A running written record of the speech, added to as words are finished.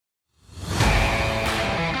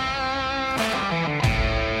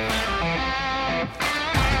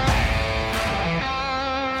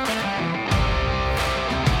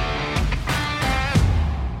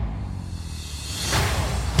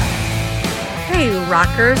Hey,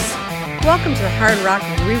 rockers! Welcome to the Hard Rock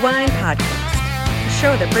Rewind Podcast, a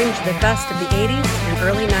show that brings you the best of the 80s and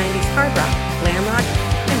early 90s hard rock, glam rock,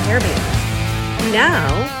 and hair bands. Now,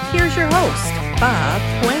 here's your host, Bob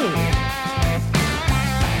Quain.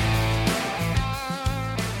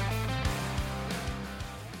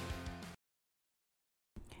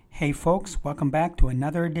 Hey folks, welcome back to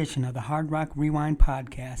another edition of the Hard Rock Rewind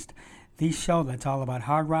Podcast, the show that's all about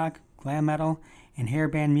hard rock, glam metal, and hair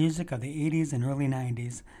band music of the 80s and early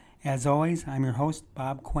 90s. As always, I'm your host,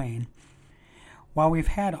 Bob Quain. While we've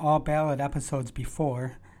had all ballad episodes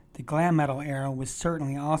before, the glam metal era was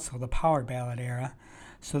certainly also the power ballad era,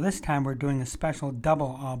 so this time we're doing a special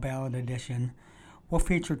double all ballad edition. We'll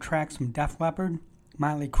feature tracks from Def Leppard,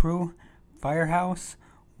 Motley Crue, Firehouse,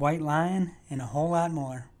 White Lion, and a whole lot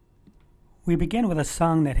more. We begin with a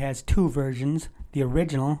song that has two versions, the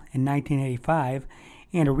original in 1985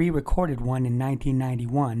 and a re-recorded one in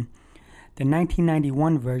 1991. The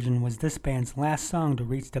 1991 version was this band's last song to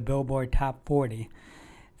reach the Billboard Top 40.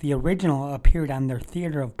 The original appeared on their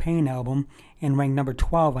Theater of Pain album and ranked number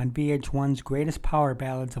 12 on VH1's Greatest Power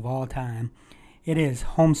Ballads of All Time. It is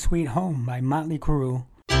Home Sweet Home by Motley Crue.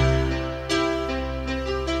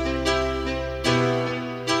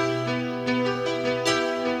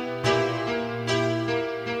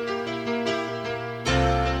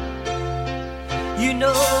 You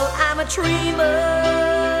know I'm a dreamer,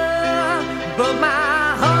 but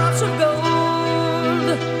my heart's of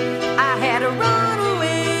gold. I had to run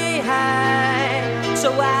away high,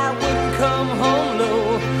 so I wouldn't come home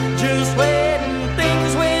low. Just when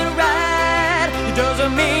things went right, it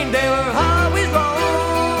doesn't mean they were always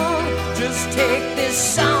wrong. Just take this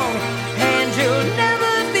song, and you'll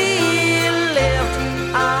never be left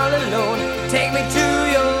all alone. Take me to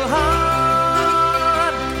your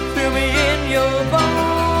heart, fill me in your bones.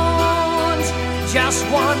 Just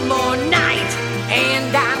one more night,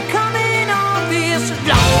 and I'm coming on this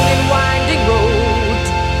long and winding road.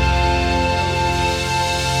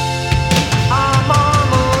 I'm on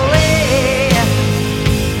my way,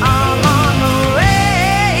 I'm on my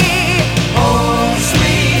way, home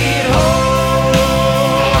sweet home.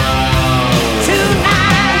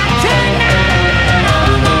 Tonight, I'm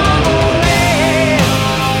on my way,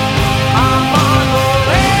 I'm on my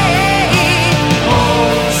way,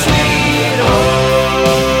 home sweet home.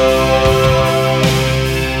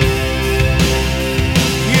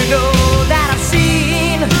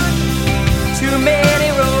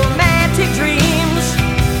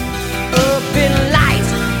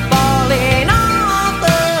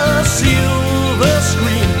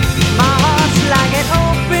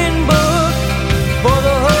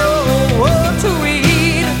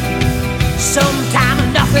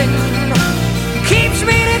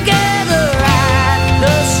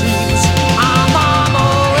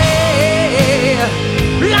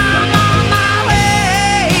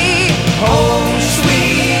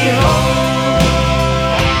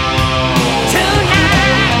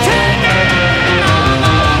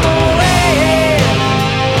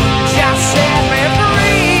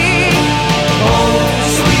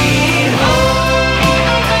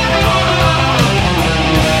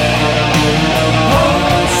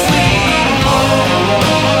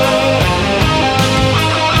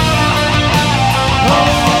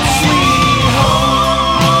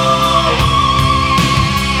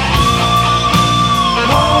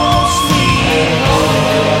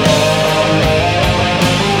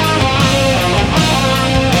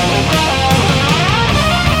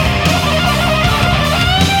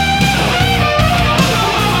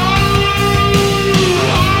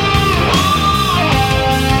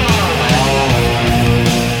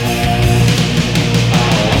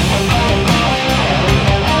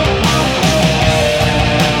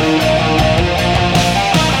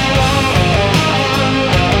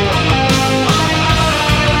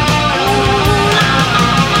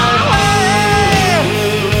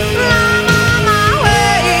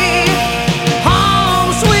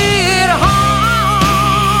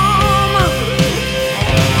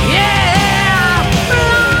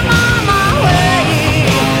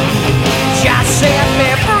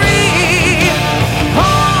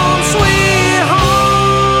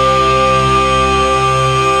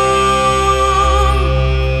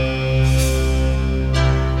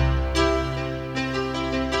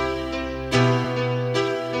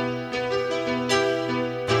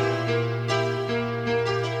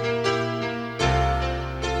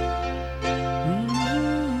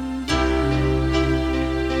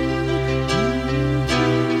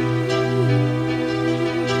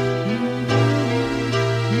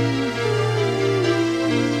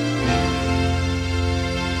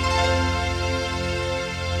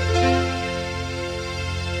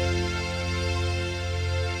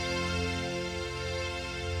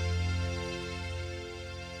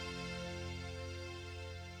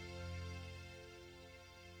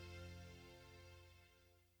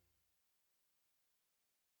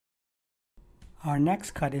 Our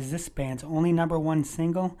next cut is this band's only #1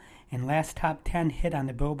 single and last top 10 hit on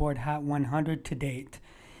the Billboard Hot 100 to date.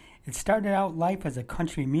 It started out life as a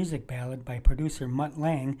country music ballad by producer Mutt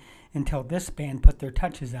Lange until this band put their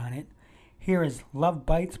touches on it. Here is Love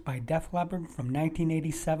Bites by Def Leppard from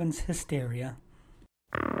 1987's Hysteria.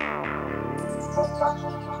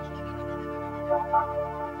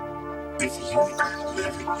 If you could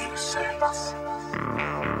live in your sense,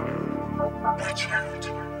 watch out,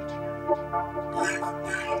 love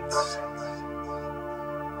bites.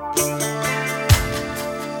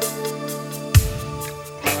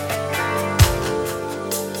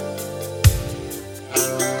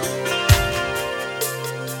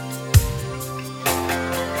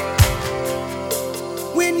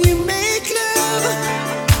 When you make love,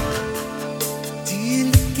 do you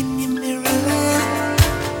look in your mirror?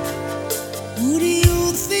 Who do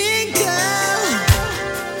you think of?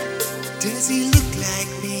 Does he look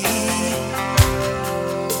like me?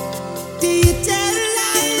 Do you tell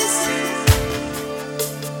lies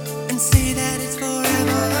and say that it's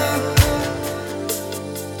forever?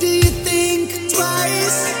 Do you think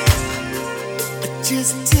twice or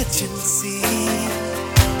just touch and see?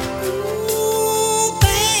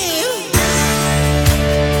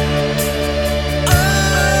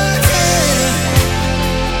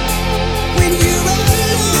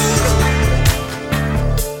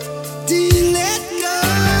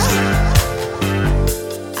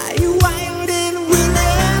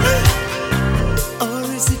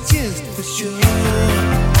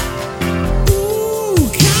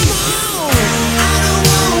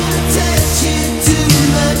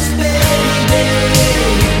 Baby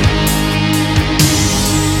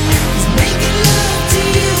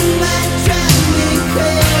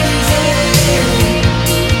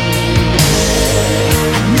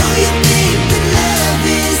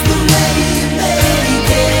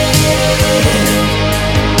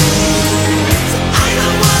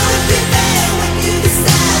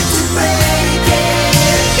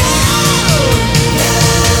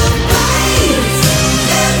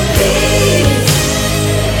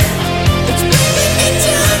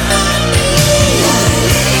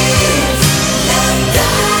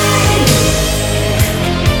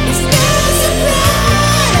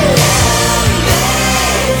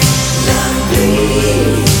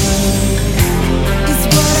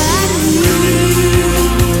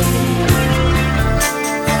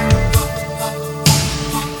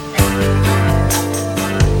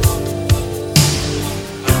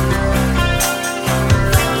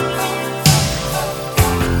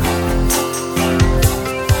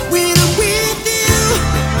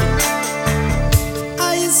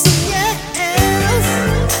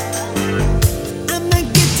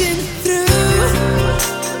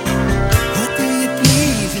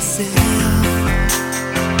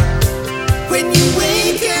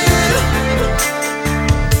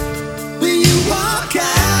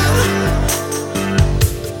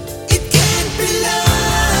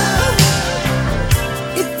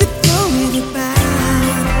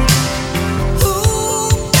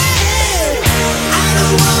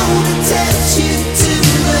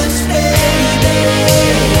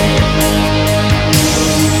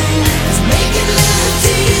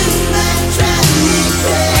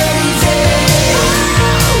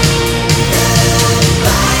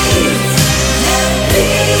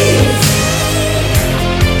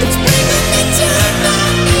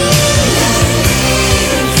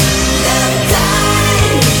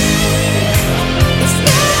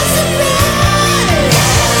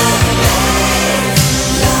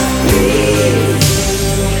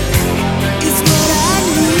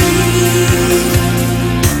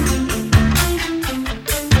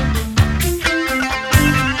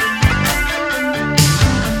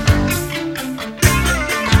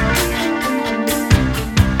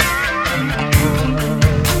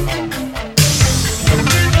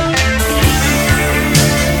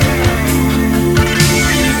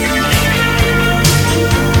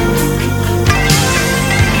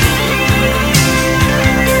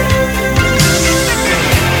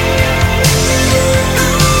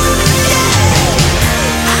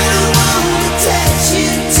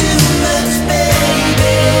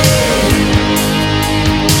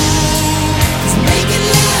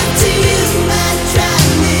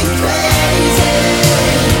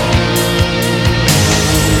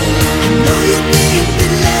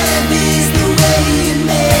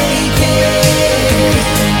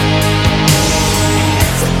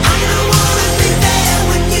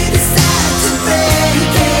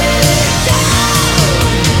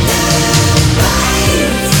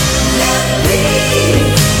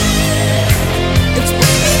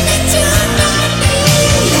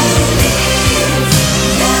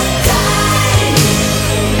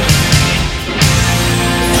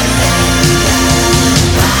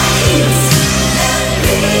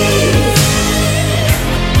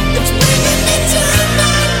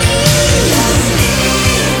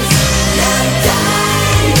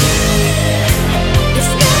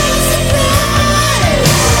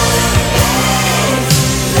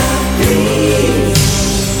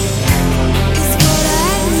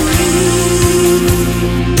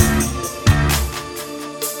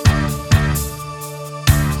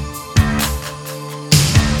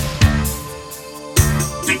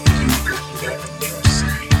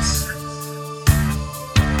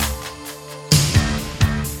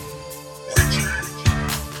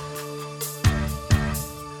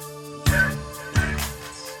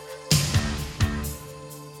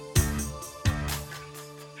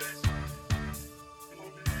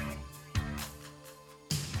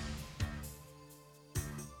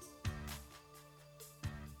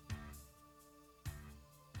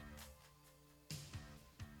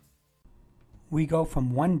We go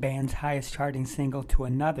from one band's highest charting single to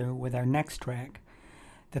another with our next track.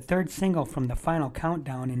 The third single from the final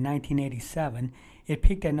countdown in 1987, it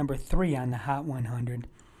peaked at number 3 on the Hot 100.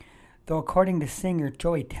 Though according to singer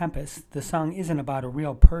Joey Tempest, the song isn't about a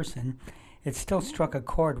real person, it still struck a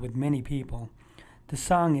chord with many people. The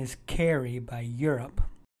song is Carrie by Europe.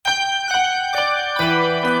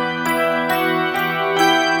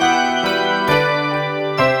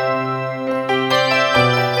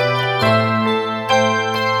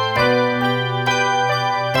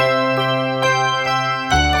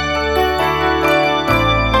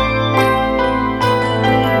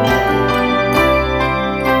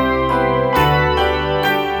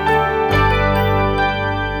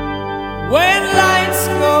 When lights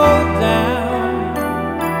go down,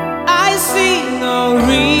 I see no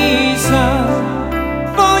reason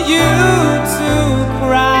for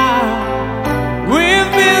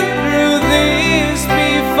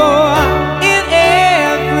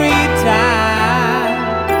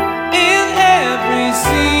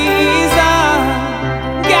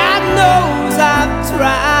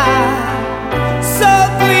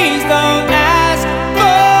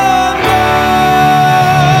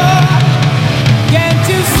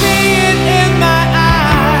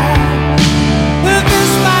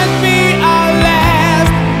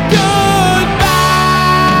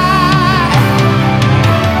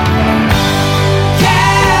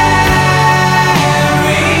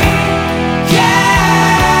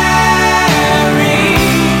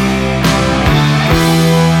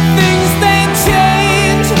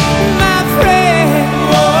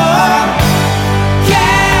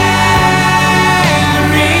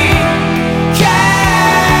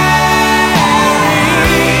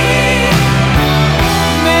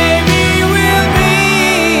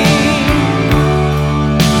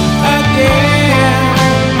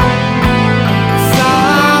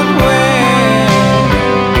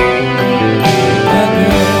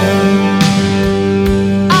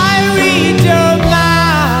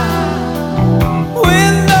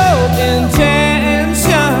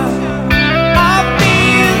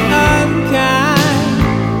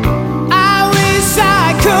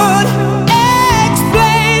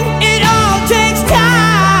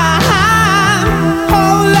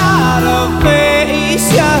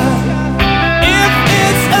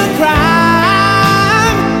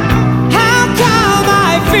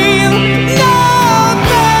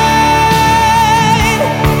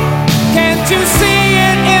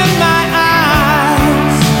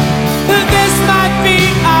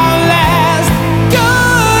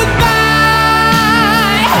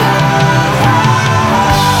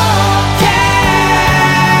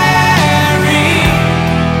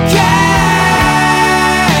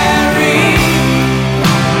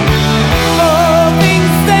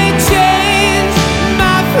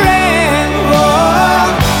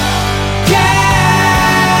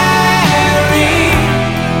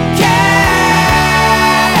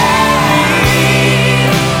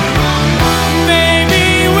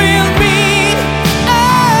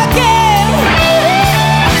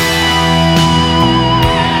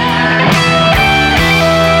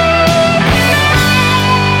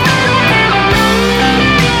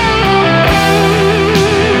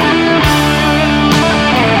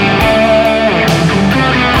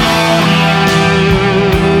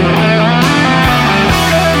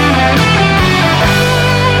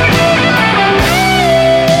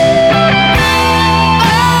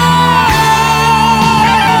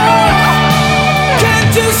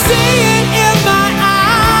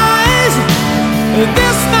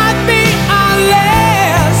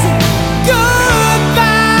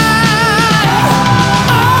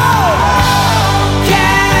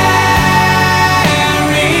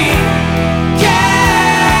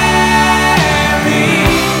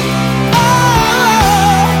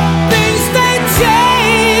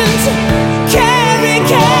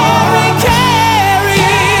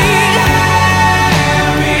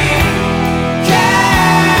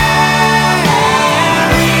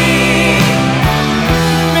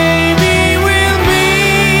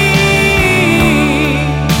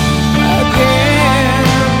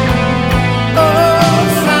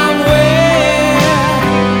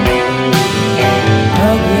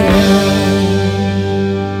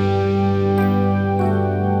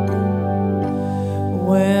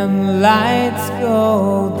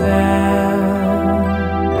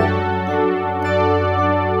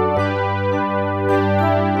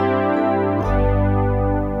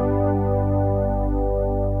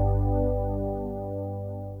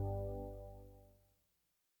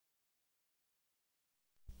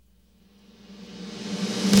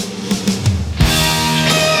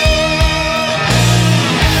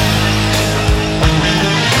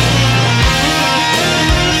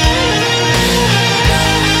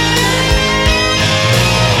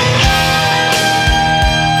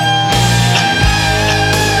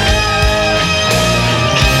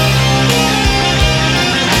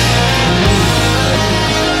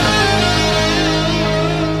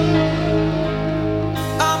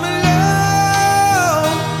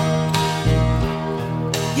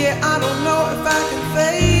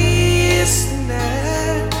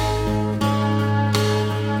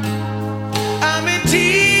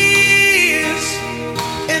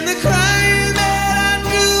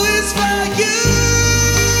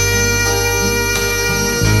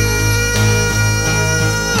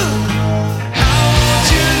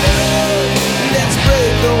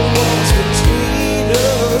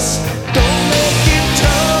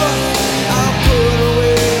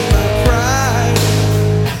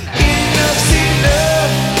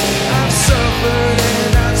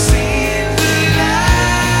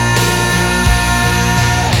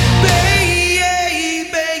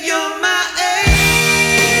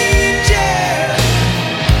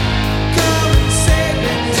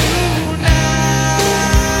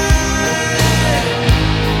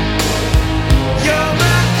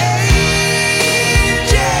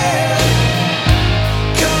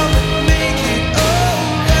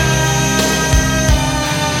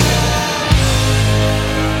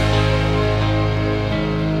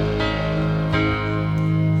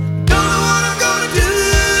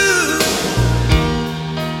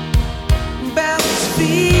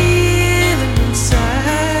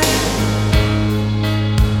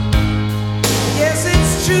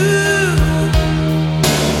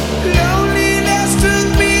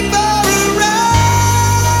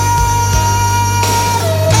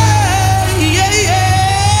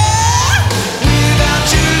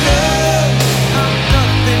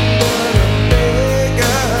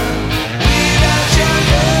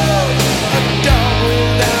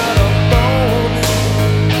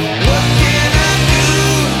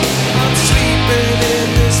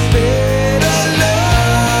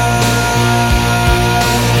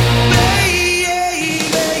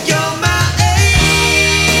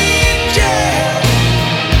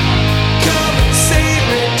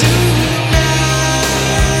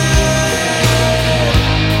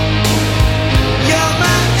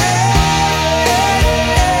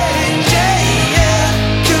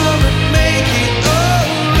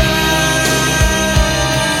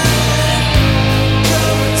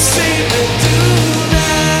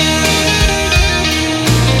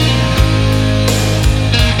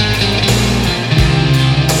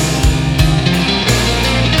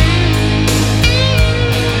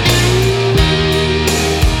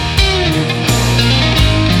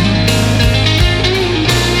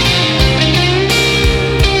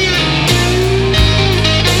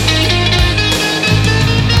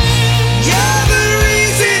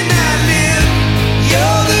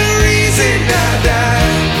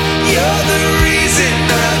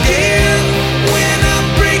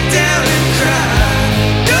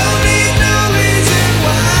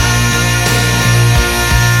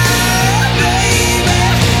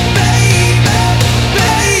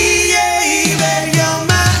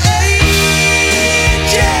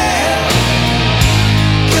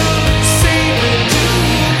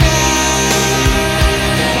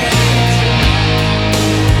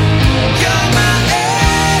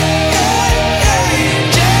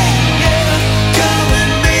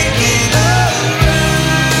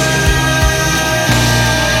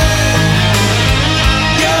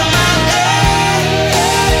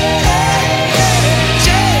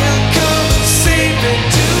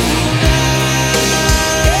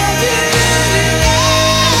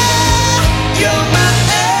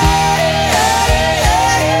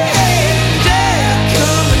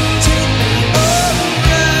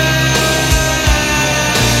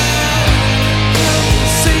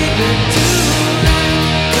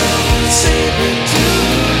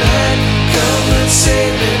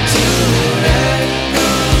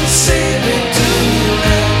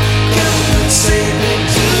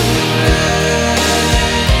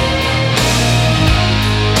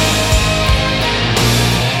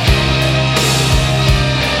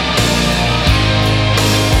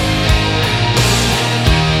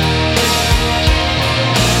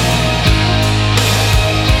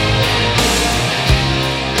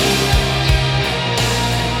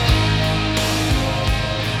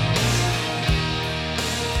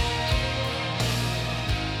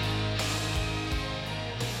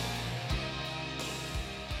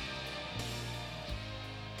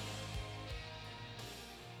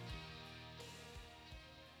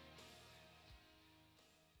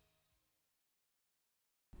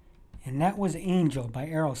And that was Angel by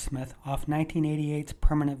Aerosmith off 1988's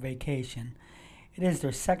Permanent Vacation. It is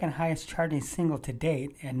their second highest charting single to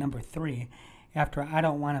date at number 3 after I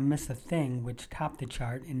Don't Want to Miss a Thing, which topped the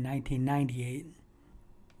chart in 1998.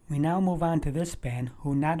 We now move on to this band,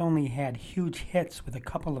 who not only had huge hits with a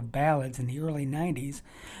couple of ballads in the early 90s,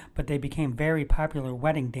 but they became very popular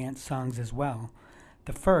wedding dance songs as well.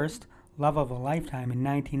 The first, Love of a Lifetime in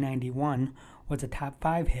 1991, was a top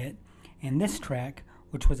 5 hit, and this track,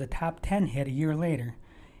 which was a top 10 hit a year later.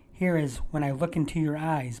 Here is When I Look Into Your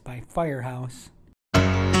Eyes by Firehouse.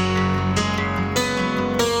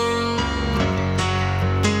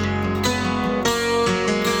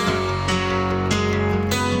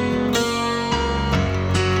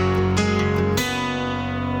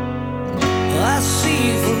 I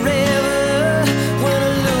see forever when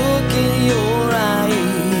I look in your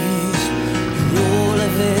eyes. You're all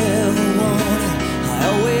I've ever wanted. I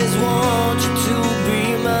always want you to be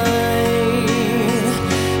mine.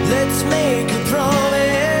 Let's make a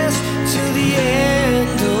promise to the end.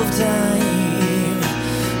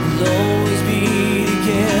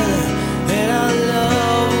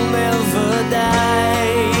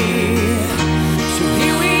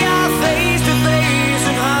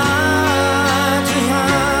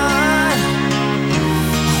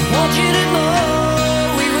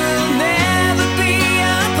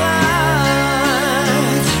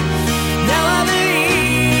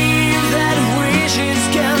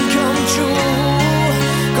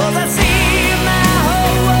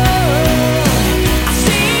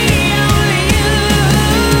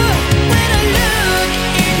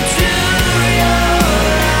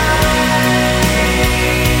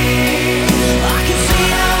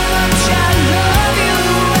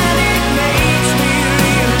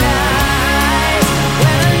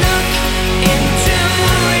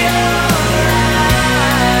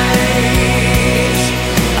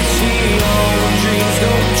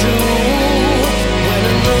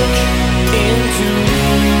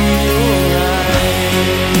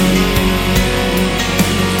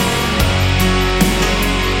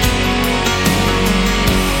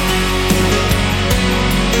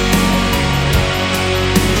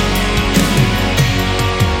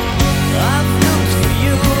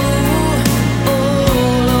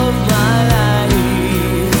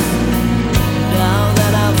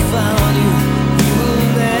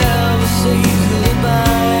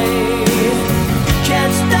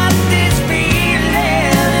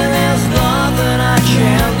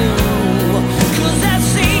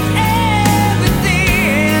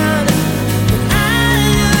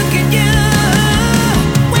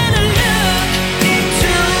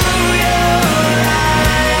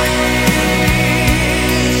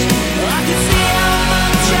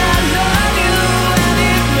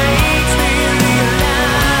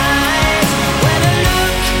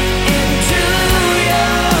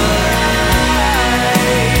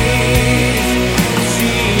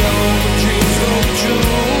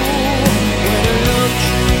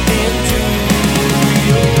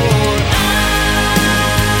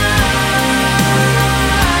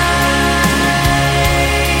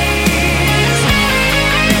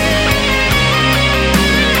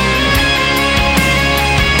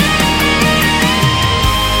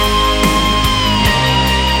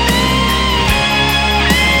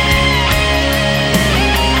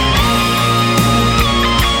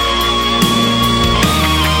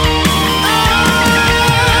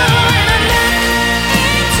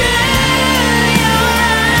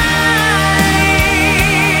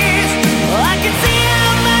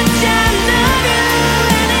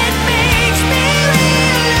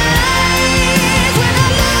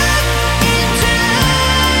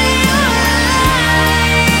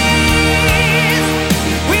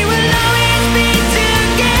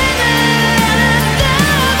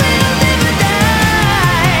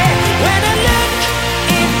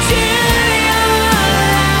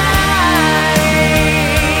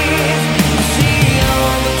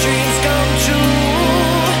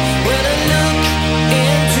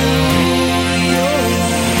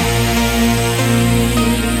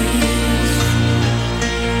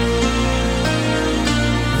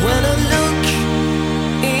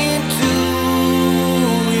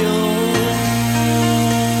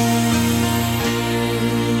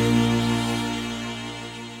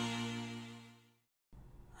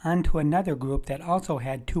 on to another group that also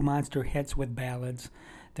had two monster hits with ballads.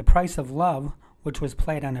 The Price of Love, which was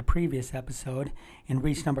played on a previous episode and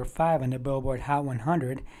reached number 5 on the Billboard Hot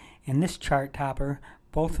 100, and this chart topper,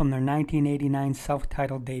 both from their 1989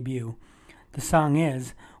 self-titled debut. The song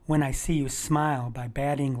is When I See You Smile by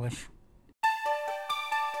Bad English.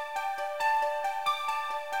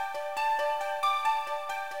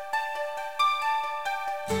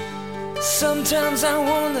 Sometimes I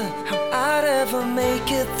wonder how I'd ever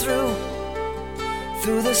make it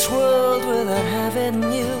through this world without having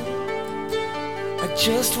you. I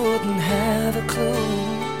just wouldn't have a clue.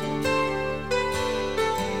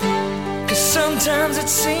 'Cause sometimes it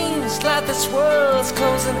seems like this world's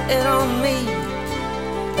closing in on me,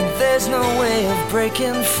 and there's no way of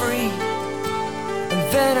breaking free. And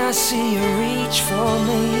then I see you reach for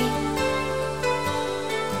me.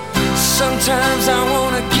 Sometimes I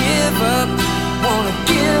wanna give up, wanna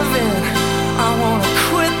give in, I wanna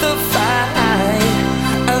quit the fight.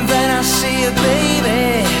 And then I see you,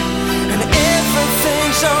 baby, and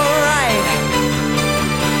everything's alright.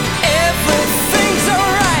 Everything's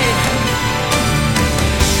alright.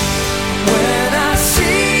 When I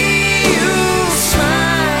see you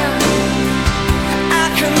smile, I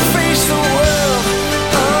can face the world.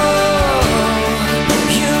 Oh,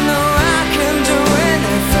 you know I can do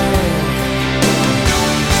anything.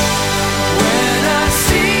 When I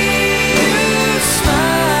see you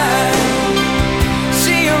smile,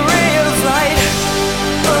 see a ray of light.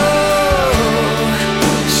 Oh,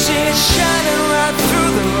 see it shining right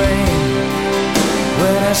through the rain.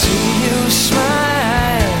 When I see you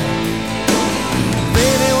smile,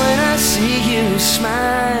 baby, when I see you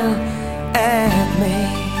smile at me.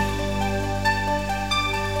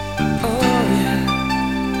 Oh yeah.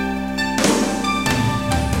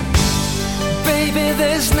 Baby,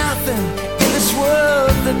 there's nothing in this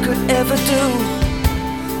world that could ever do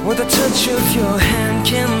what the touch of your hand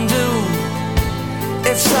can do.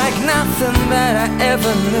 It's like nothing that I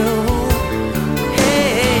ever knew.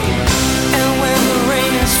 Hey, and when the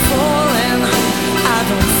rain is falling, I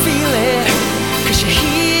don't feel it, 'cause you're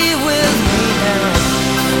here with me now.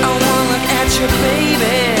 I wanna look at you,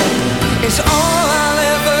 baby, it's all I'll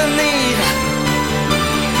ever need.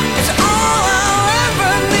 It's all I'll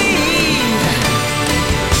ever need.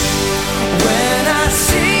 When I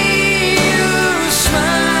see you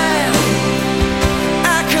smile,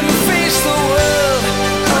 I can face the world.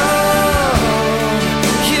 Oh,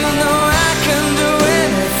 you know I can do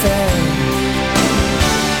anything.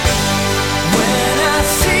 When I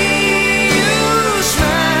see you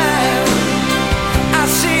smile, I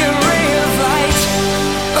see a ray of light.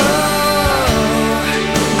 Oh,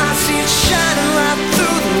 I see it shining right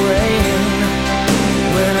through the rain.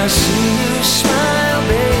 When I see you smile,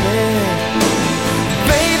 baby,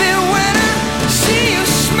 baby, when I see you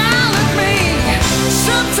smile at me,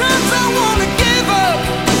 sometimes I wanna give up,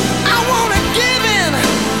 I wanna give in,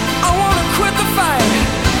 I wanna quit the fight.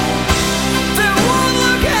 Then one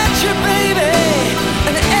look at you, baby,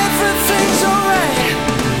 and everything's alright.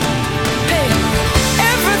 Hey,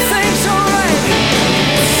 everything's alright.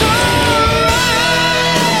 It's alright.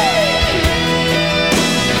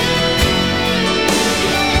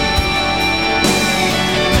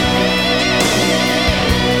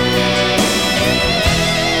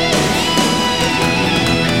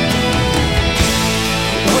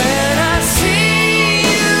 When I see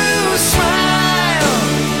you smile,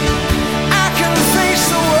 I can face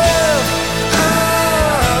the world.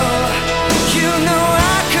 Oh, you know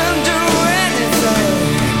I can do anything.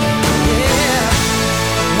 Yeah.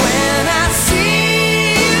 When I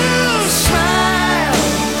see you smile,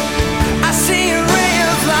 I see a ray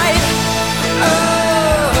of light.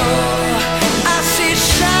 Oh, I see it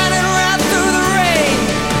shining right through the rain.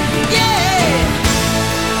 Yeah.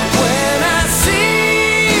 When I see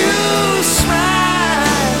you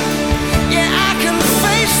smile, yeah, I can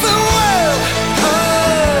face the world.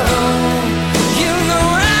 Oh, you know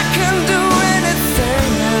I can do anything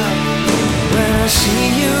now. When I see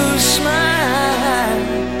you smile,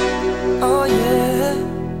 oh yeah,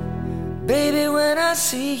 baby, when I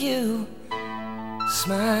see you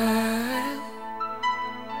smile,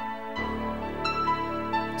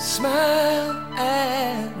 smile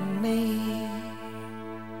at me.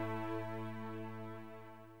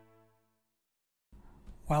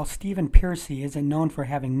 While Stephen Pearcy isn't known for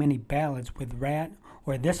having many ballads with Rat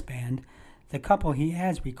or this band, the couple he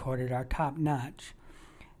has recorded are top-notch.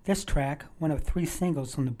 This track, one of 3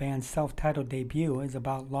 singles from the band's self-titled debut, is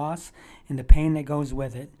about loss and the pain that goes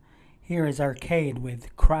with it. Here is Arcade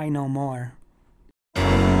with Cry No More.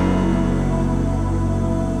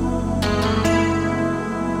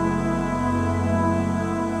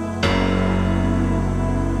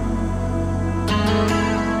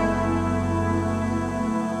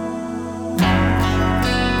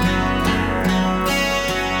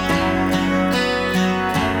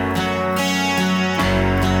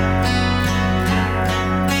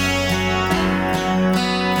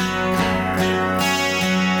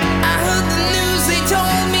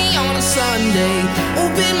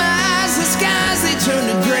 Open my eyes, the skies they turn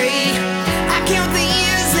to gray. I count the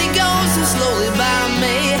years, they go so slowly by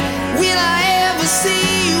me. Will I ever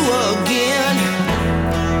see you again?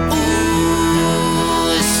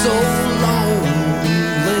 Ooh, it's so lonely.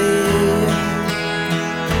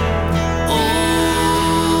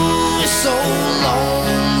 Ooh, it's so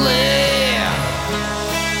lonely.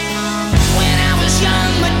 When I was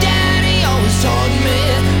young, my daddy always taught me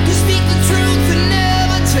to speak the truth and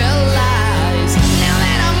never tell lies. Now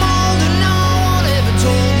that I'm older, no one ever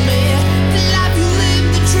told me the life you live,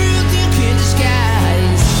 the truth you can't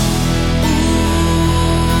disguise.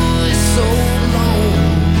 Ooh, it's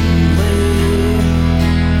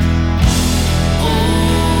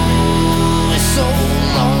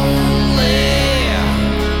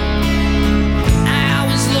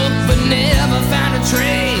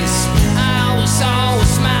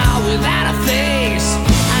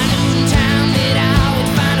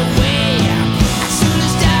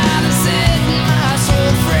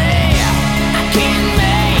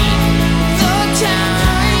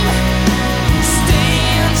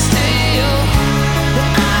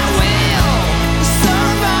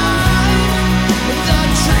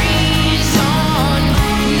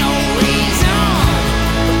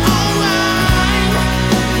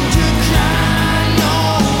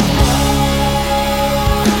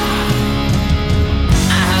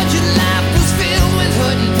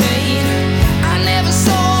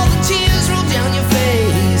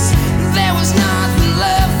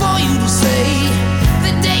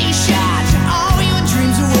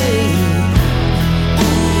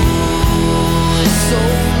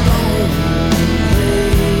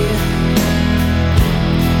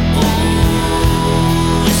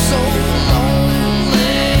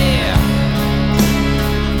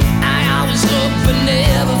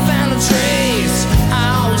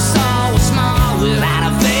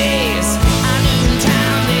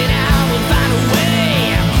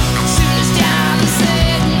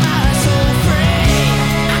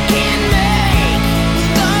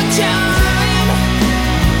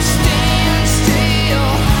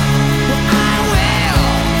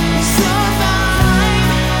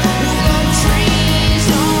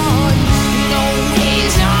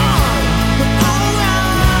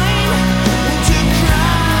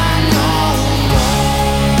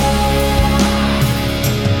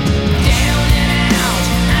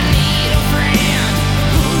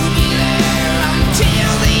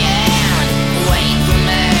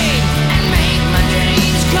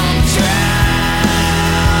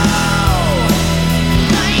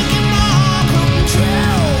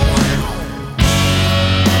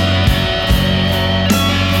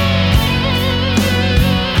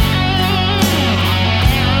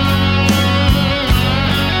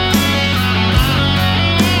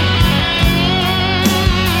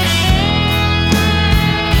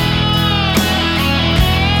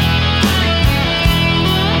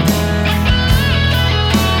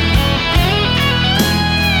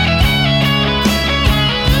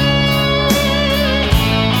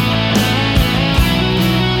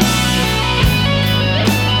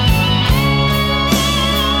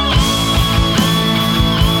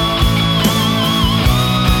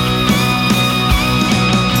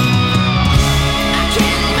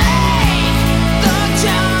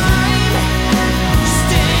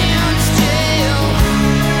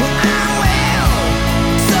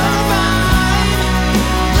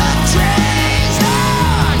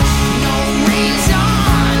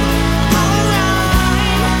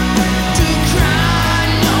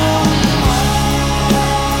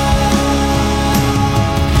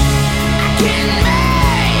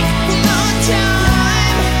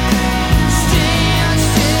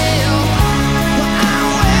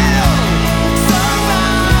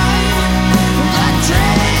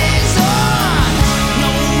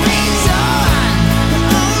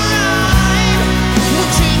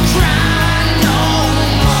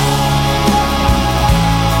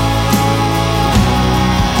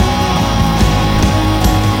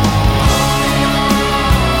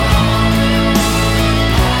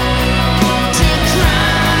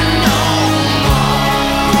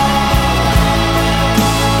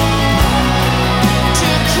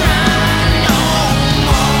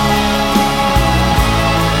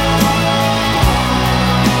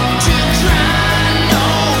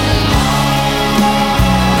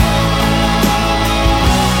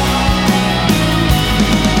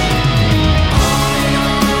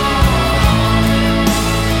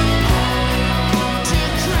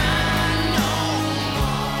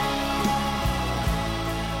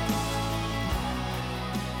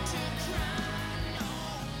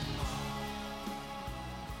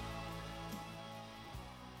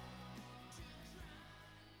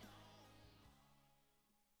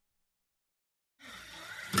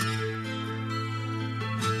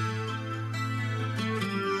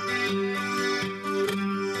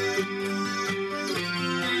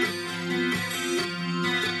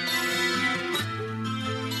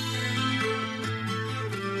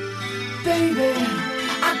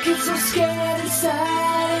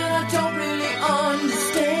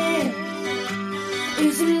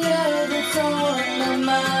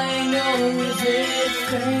dead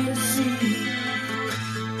fantasy.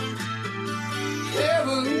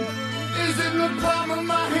 Heaven is in the palm of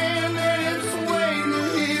my hand and it's waiting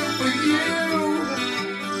here for you.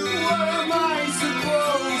 What am I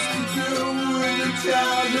supposed to do with a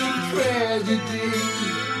childhood tragedy?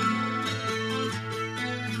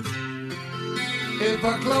 If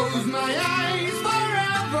I close my eyes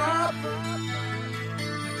forever,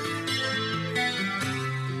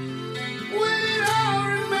 will it all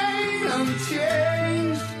remain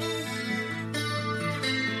unchanged?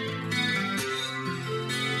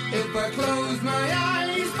 If I close my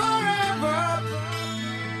eyes forever,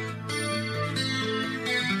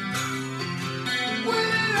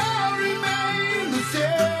 will it all remain the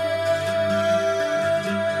same?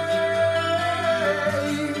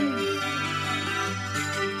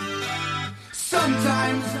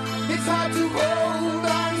 Sometimes it's hard to hold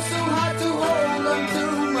on, so hard to hold on to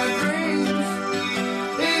my dreams.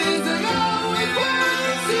 It isn't always what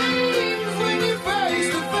it seems when you're face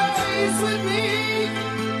to face with me.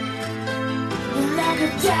 Like a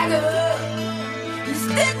dagger, you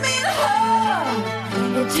stick me in the heart.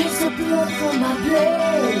 It takes the blood from my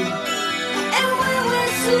blade. And when we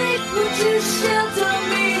sleep, would you shelter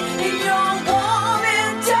me in your warm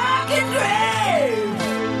and darkened grave?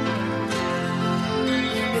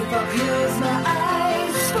 If I close my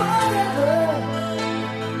eyes forever,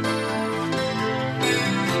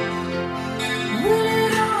 will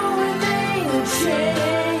it all remain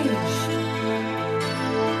unchanged?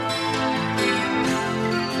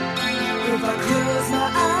 If I close my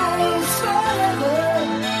eyes forever,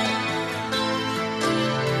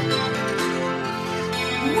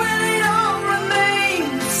 will it all remain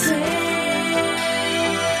the same?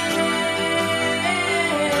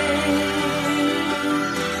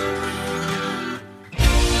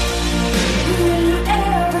 Will you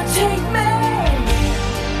ever take me?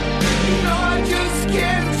 No, I just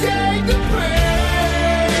can't take the pain.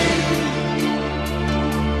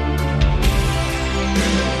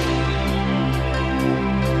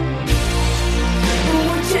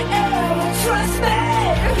 Would you ever trust me?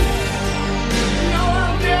 No,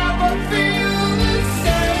 I'll never feel the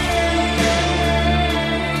same.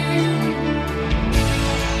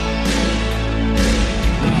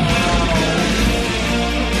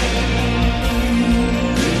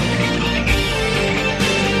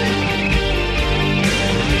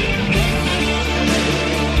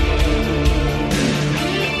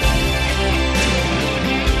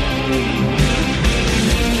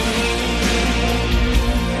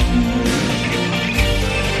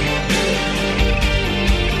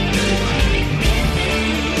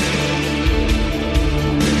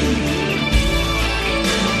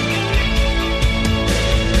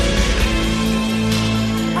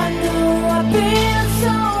 I know I've been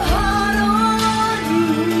so hard on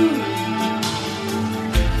you.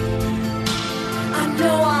 I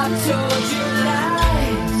know I've told you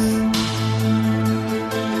lies.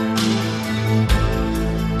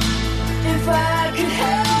 If I could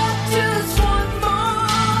have just one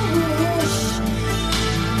more wish,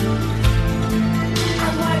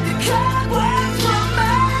 I'd wipe the cobwebs from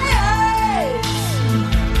my eyes.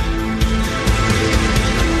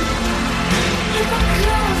 If I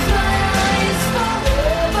close my eyes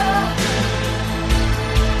forever,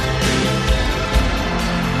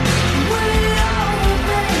 will it all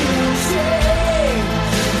remain unchanged?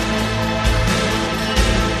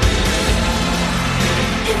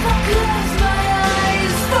 If I close my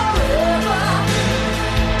eyes forever,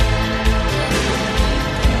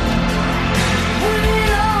 will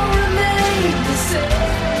it all remain the same?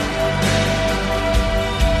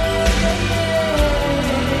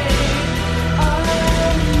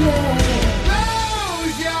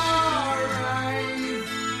 Close your eyes.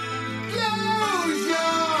 Close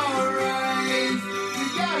your eyes. You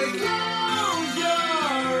gotta close your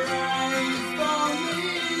eyes for me.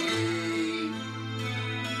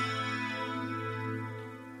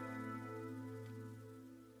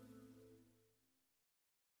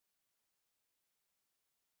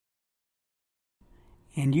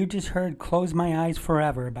 And you just heard Close My Eyes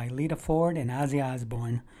Forever by Lita Ford and Ozzy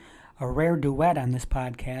Osbourne, a rare duet on this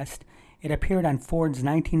podcast. It appeared on Ford's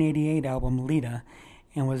 1988 album Lita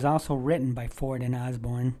and was also written by Ford and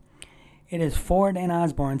Osbourne. It is Ford and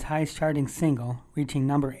Osbourne's highest charting single, reaching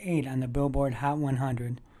number 8 on the Billboard Hot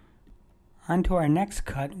 100. On to our next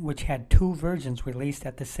cut, which had two versions released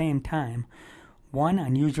at the same time, one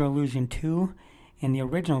on Use Your Illusion 2 and the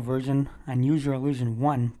original version on Use Your Illusion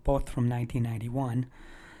 1, both from 1991.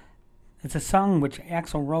 It's a song which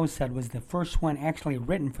Axl Rose said was the first one actually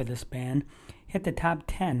written for this band, hit the top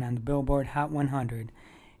 10 on the Billboard Hot 100.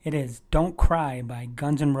 It is Don't Cry by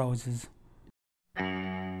Guns N' Roses. To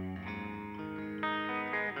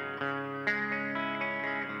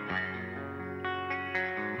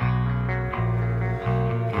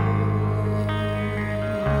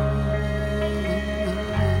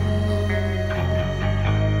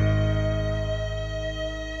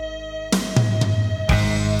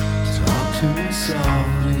me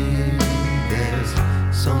softly, there's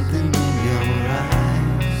something in your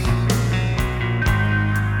eyes.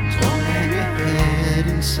 Don't hang your head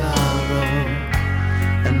in sorrow,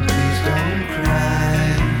 and please don't cry.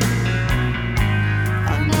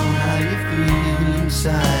 I know how you feel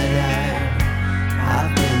inside. I've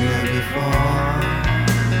been there before.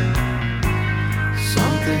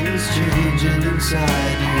 Something's changing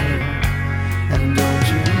inside you, and don't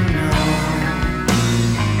you know?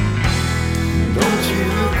 Don't you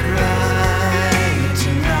cry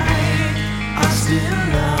tonight, I still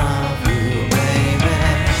love you, baby.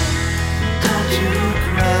 Don't you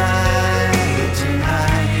cry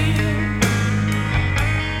tonight.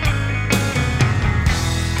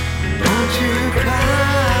 Don't you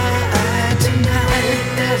cry tonight,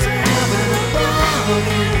 there's a heaven above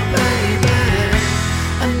you, baby.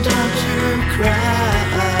 And don't you cry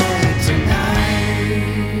tonight.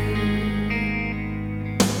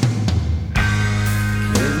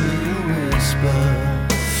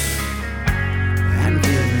 And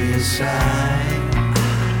give me a sign.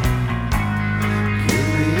 Give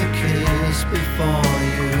me a kiss before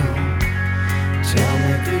you tell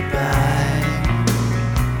me goodbye.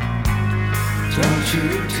 Don't you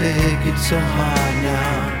take it so hard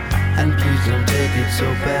now, and please don't take it so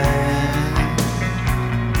bad.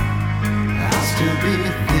 I'll still be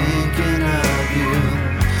thinking of you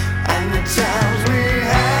and the times we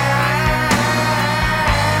had.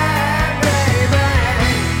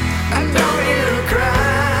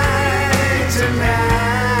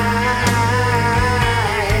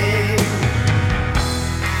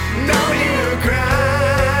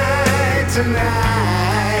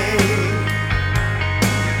 Tonight,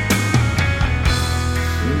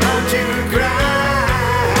 don't you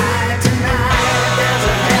cry tonight. There's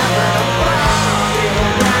a heaven above you,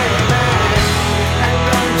 baby, and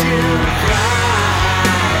don't you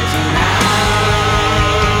cry tonight.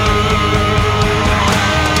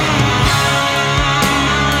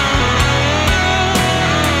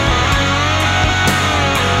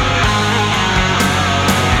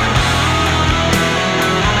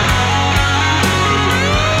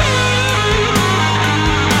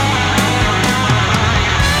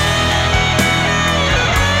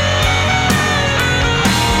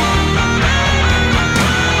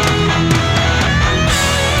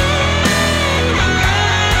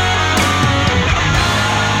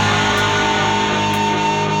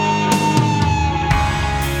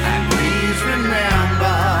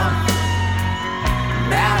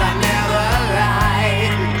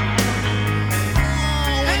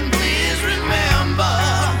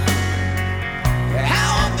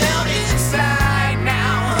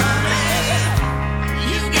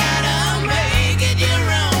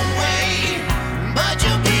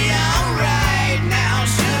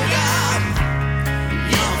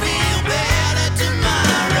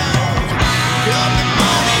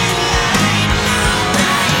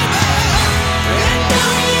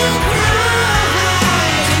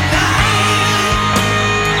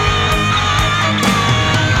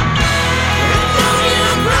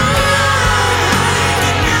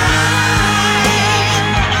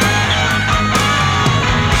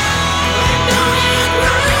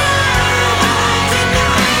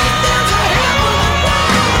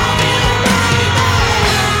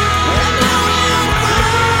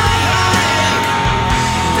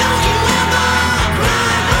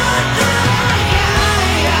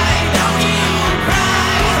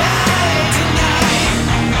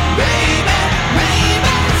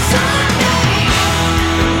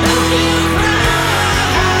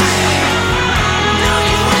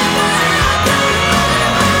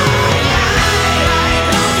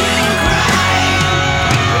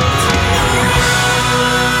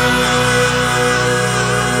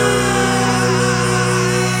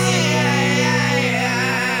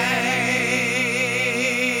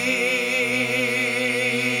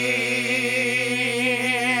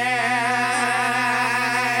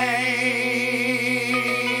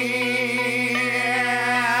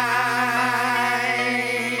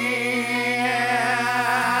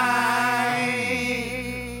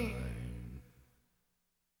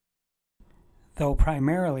 Though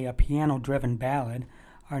primarily a piano-driven ballad,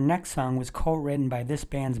 our next song was co-written by this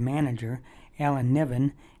band's manager, Alan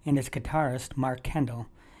Niven, and his guitarist, Mark Kendall.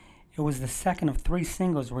 It was the second of 3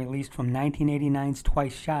 singles released from 1989's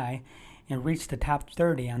Twice Shy, and reached the top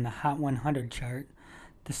 30 on the Hot 100 chart.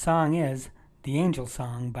 The song is The Angel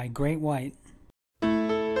Song by Great White.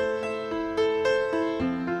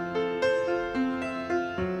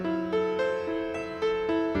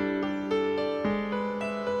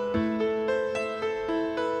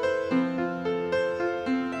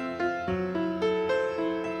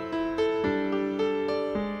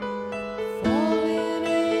 Fallen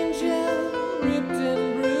angel, ripped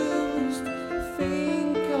and bruised,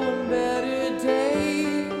 think on better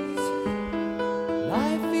days.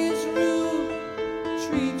 Life is rude,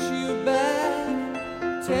 treats you bad.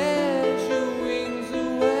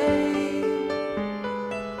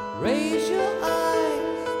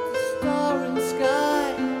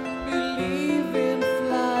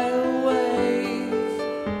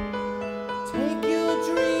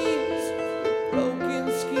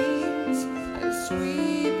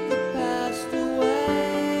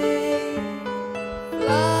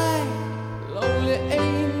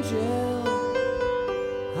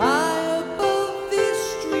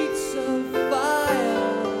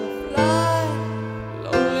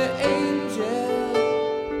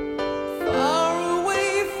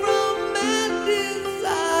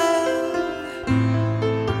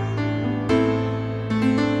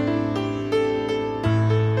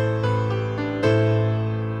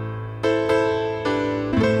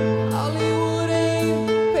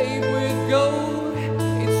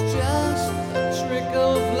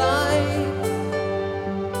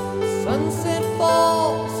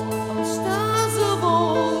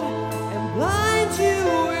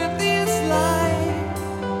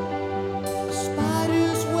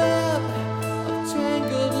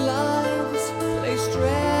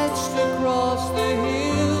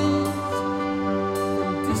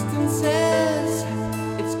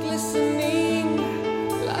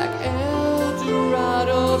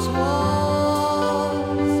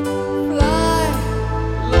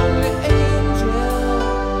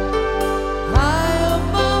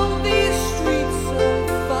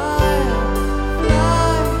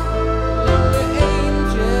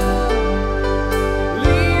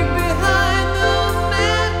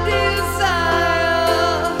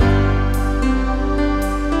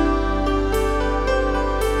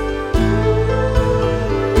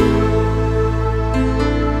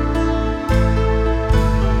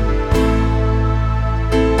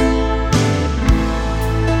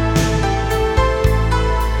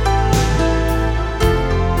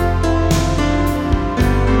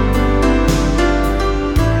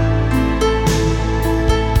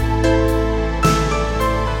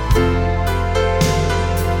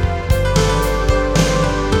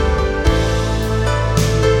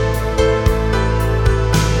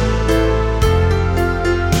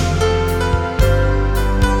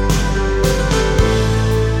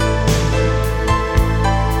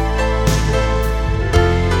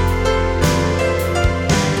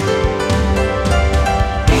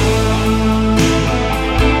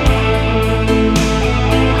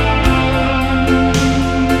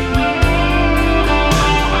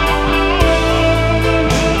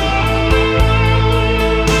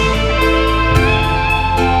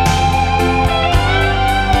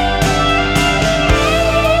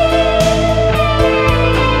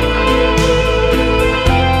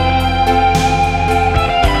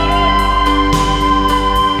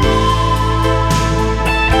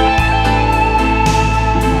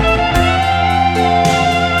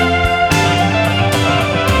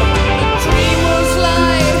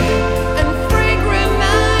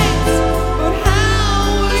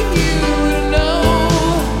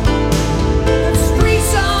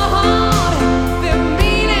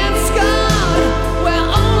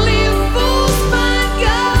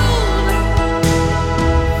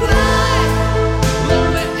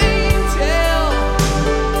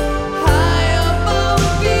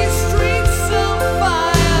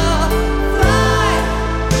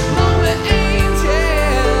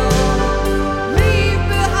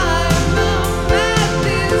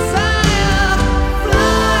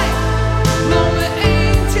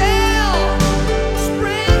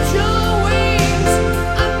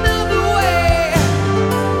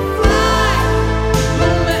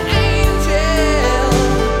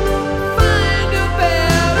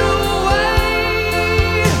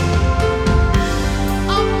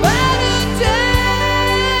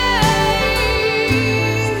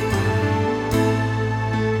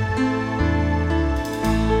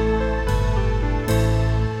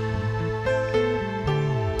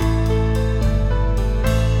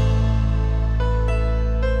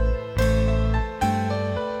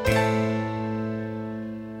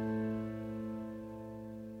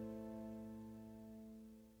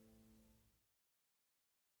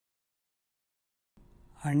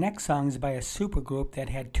 Our next song is by a supergroup that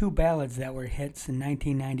had two ballads that were hits in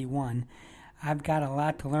 1991. I've Got a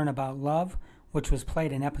Lot to Learn About Love, which was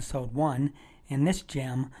played in episode 1, and this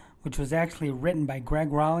gem, which was actually written by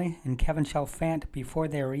Greg Raleigh and Kevin Chalfant before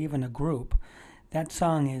they were even a group. That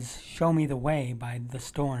song is Show Me the Way by The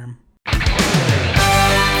Storm.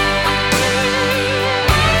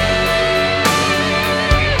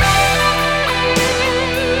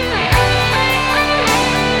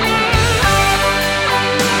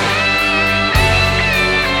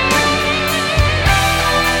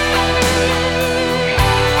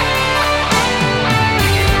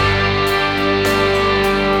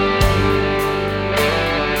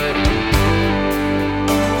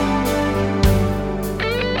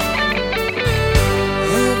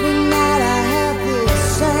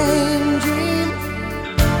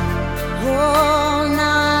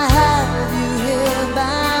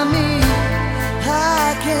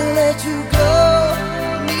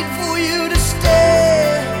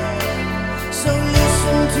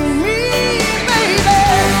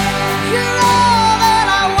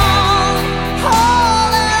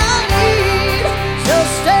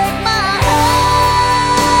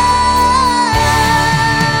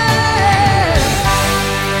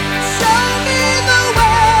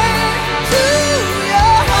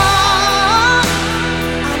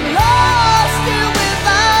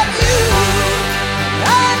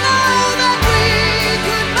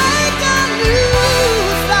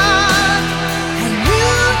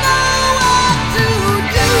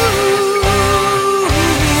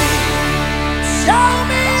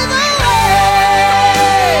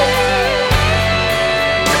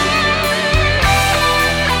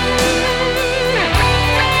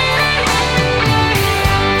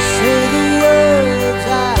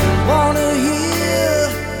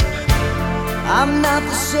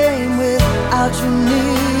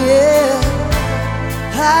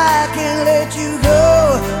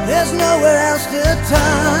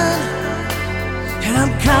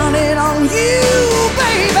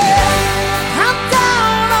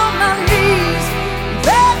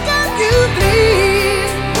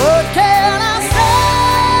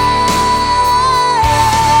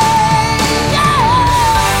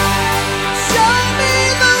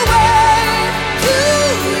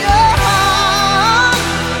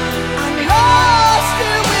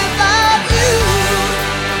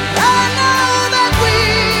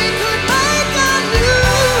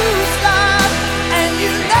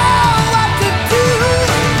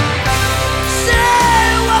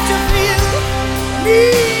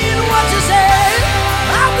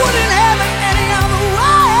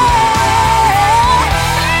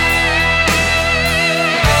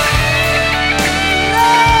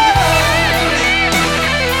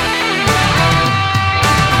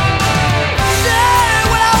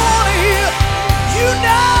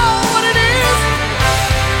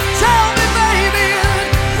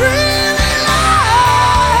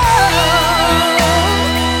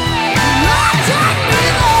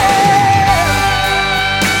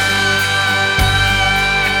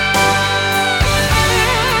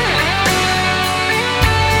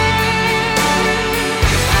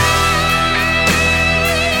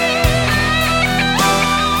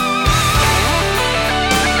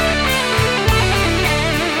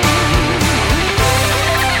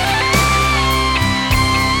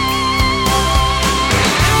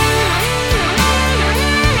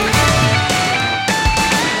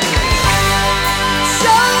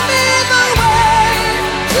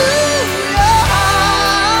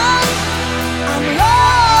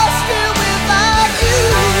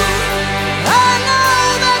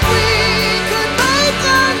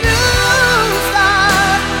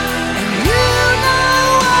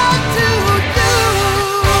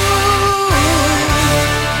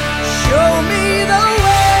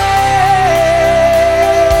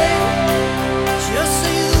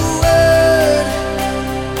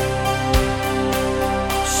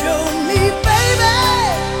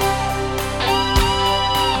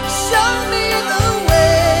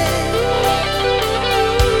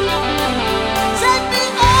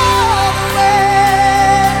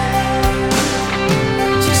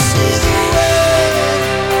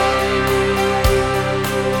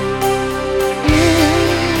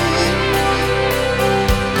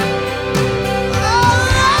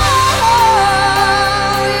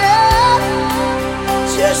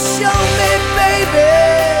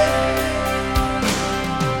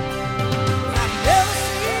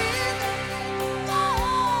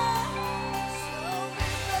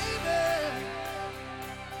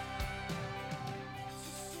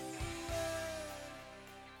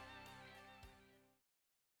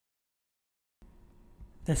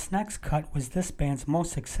 This next cut was this band's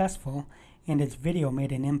most successful, and its video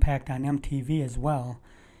made an impact on MTV as well.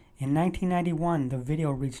 In 1991, the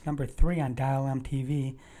video reached number 3 on Dial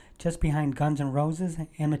MTV, just behind Guns N' Roses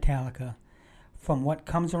and Metallica. From What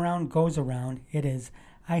Comes Around Goes Around, it is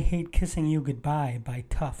I Hate Kissing You Goodbye by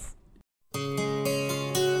Tough.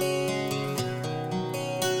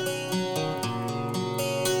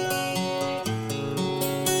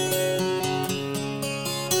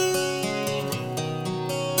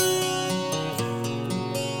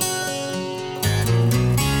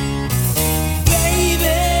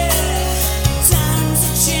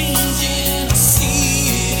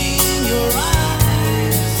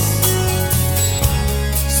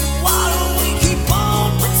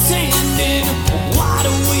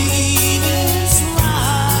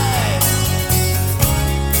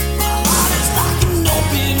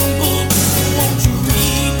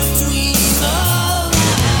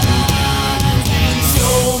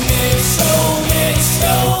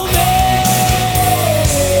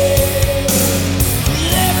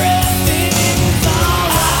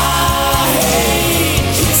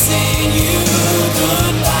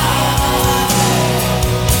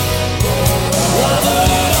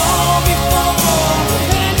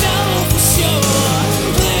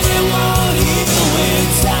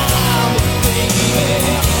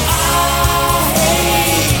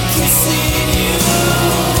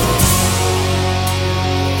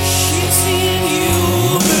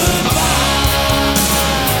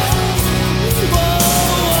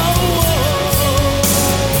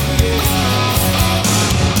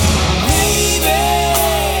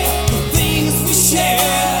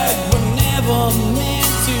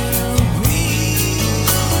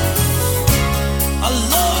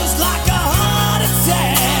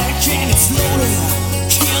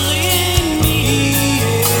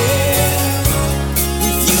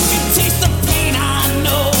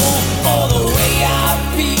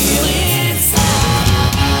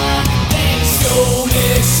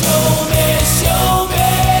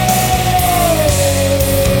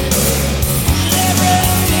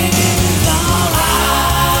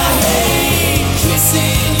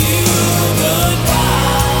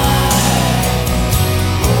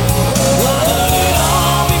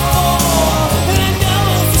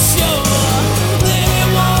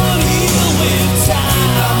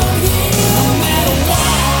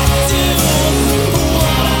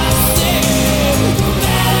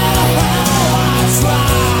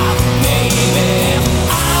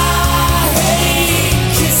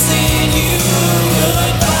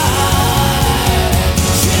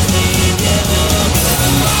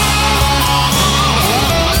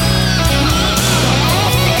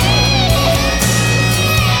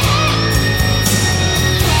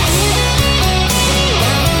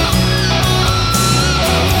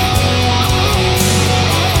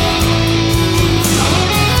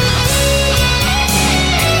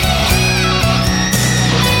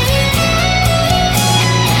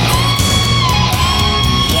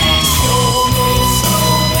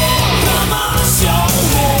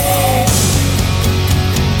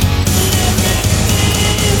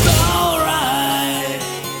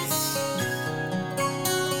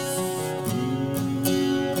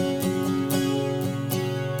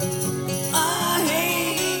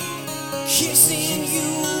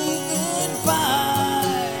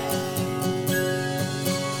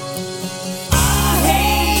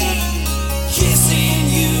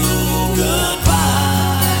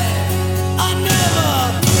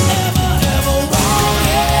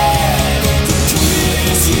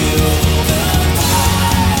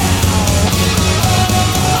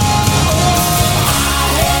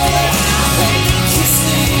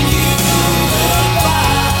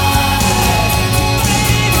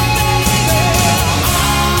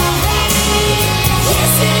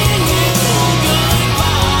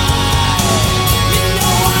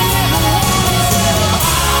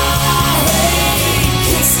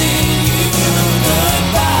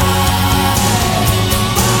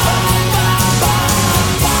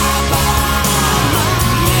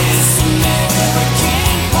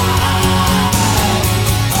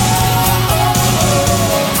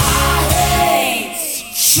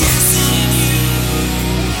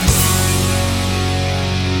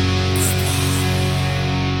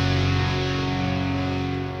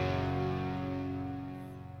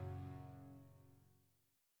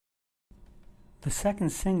 The second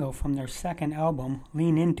single from their second album,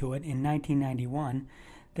 Lean Into It, in 1991,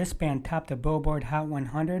 this band topped the Billboard Hot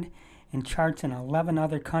 100 and charts in 11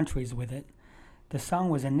 other countries with it. The song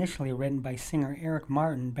was initially written by singer Eric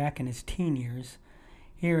Martin back in his teen years.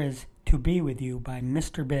 Here is To Be With You by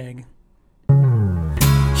Mr. Big.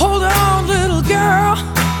 Hold on, little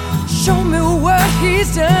girl. Show me what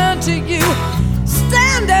he's done to you.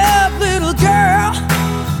 Stand up, little girl.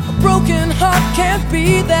 A broken heart can't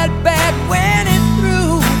be that bad when it's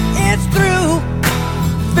through. It's through.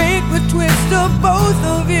 Fate would twist of both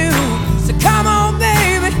of you. So come on,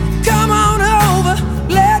 baby, come on over.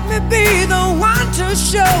 Let me be the one to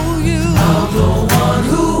show you. I'm the one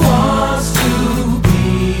who wants to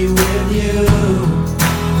be with you.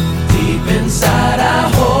 Deep inside, I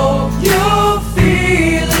hope you'll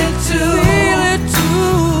feel it too. Feel it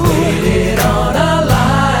too. Waited on a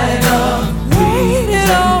line of waited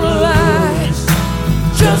on a line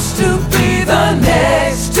just to be the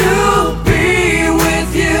next to be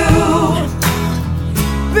with you.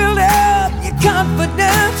 Build up your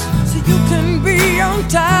confidence so you can be on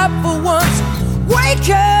top for once. Wake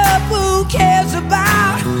up, who cares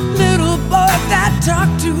about little boys that talk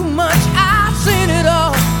too much? I've seen it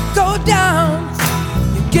all go down.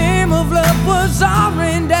 Your game of love was all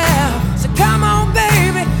rained down. So come on,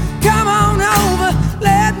 baby, come on over.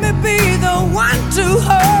 Let me be the one to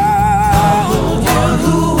hold. I'm the one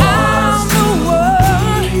who wants to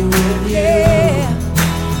be with you. Yeah.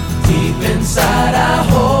 Deep inside, I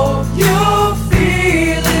hope you'll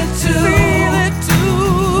feel it too. Feel it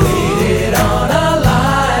too. Waited on a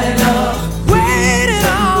line up. Waited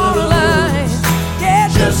on a line. Yeah,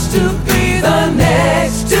 just to be the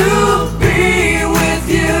next to be with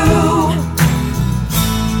you.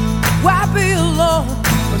 Why be alone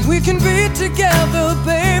when we can be together,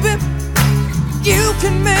 baby? You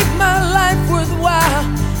can make my life worthwhile.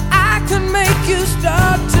 I can make you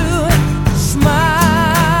start to smile.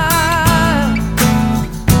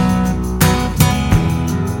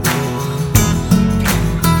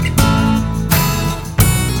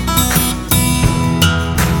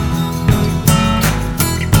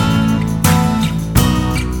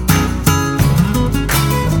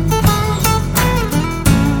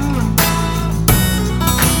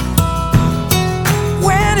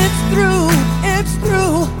 When it's through, it's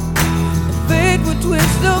through. The fate would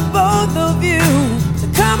twist the both of you. So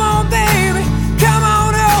come on, baby, come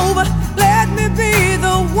on over. Let me be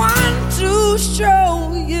the one to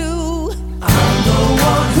show you. I'm the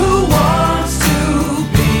one who wants to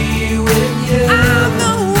be with you. I'm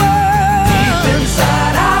the one. Deep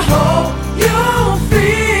inside, I hope you'll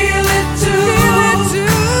feel it too. Feel it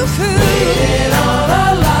too. Waiting on a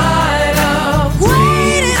line of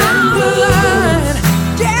waiting on a line.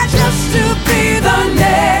 Yeah, just to be the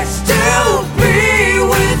next to be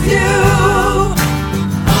with you.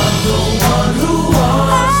 I'm the one who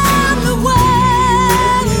wants to be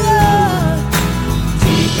with you.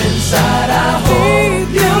 Deep inside, I hope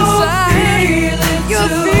you'll feel it too.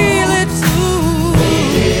 You'll feel it too.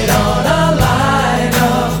 Waited on a line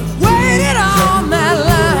of waited on that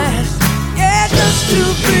line. Yeah, just to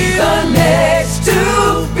be the next to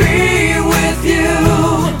be with you.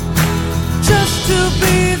 Just to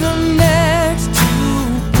be the next to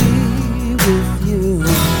be with you.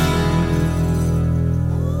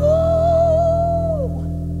 Ooh.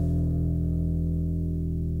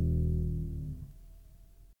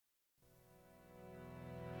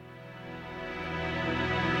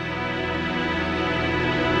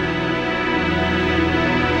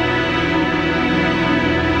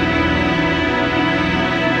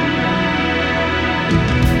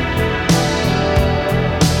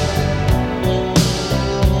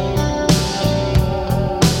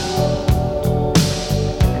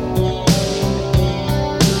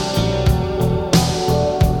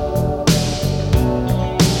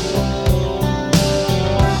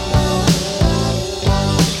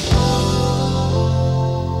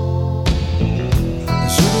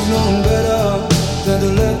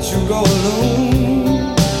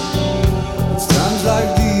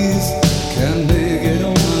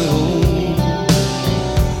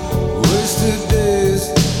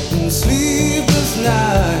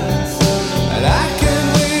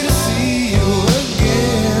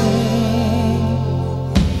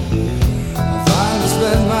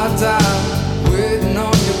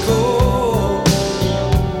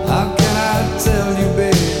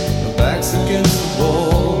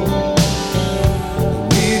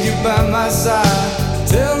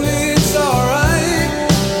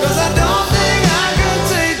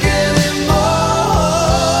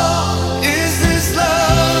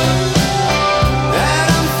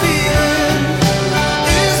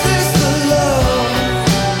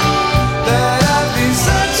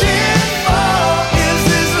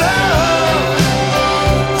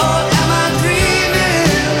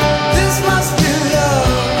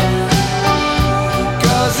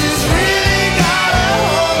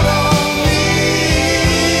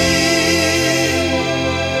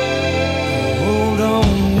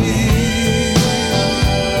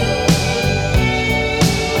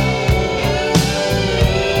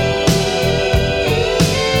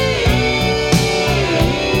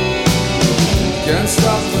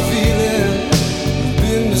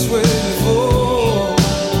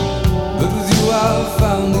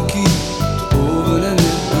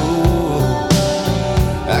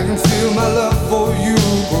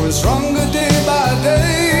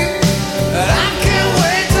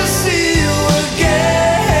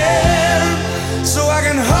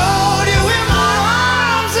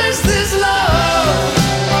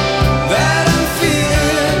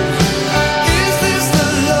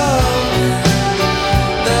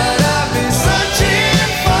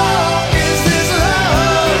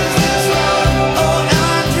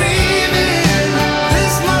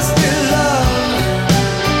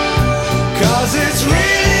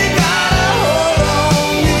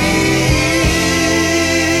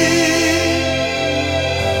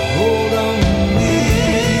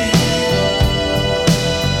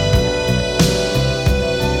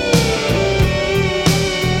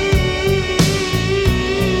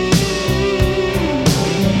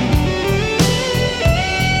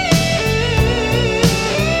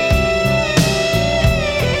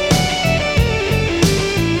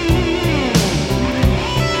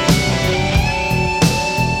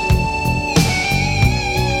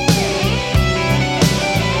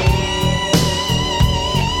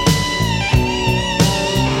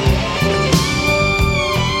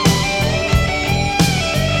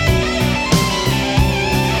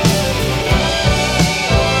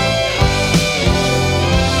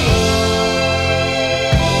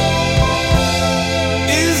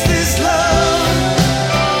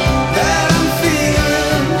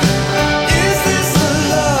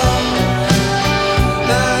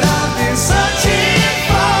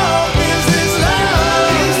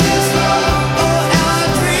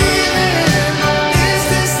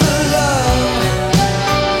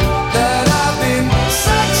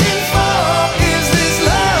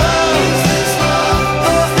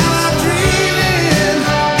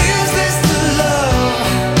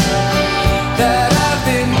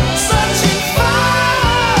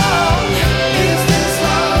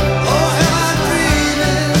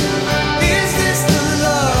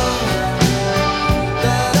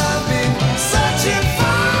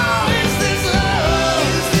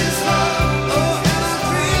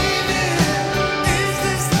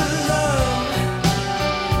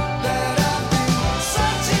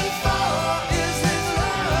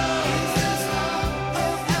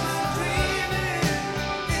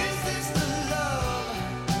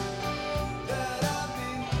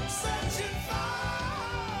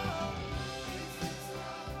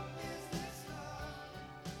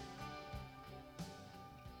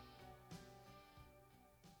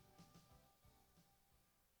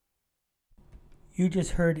 You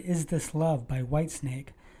just heard Is This Love by Whitesnake,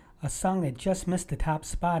 a song that just missed the top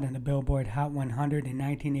spot on the Billboard Hot 100 in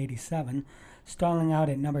 1987, stalling out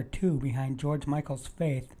at number 2 behind George Michael's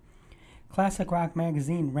Faith. Classic Rock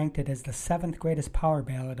magazine ranked it as the 7th greatest power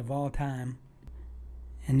ballad of all time.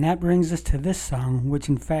 And that brings us to this song, which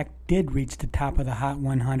in fact did reach the top of the Hot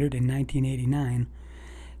 100 in 1989.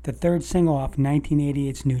 The third single off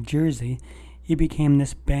 1988's New Jersey, it became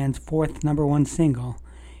this band's 4th number 1 single.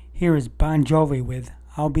 Here is Bon Jovi with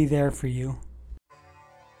I'll Be There For You.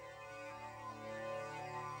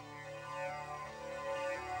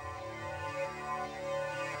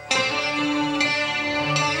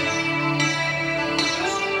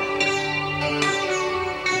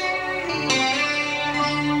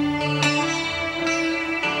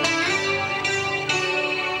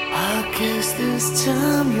 I guess this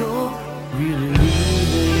time you're really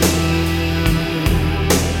leaving.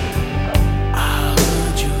 I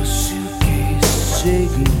heard your suitcase say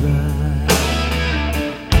goodbye.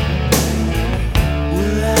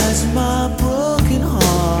 Well, as my broken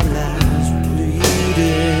heart lies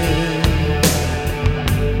bleeding,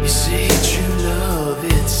 you say true love,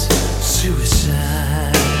 it's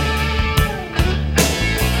suicide.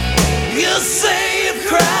 You say you've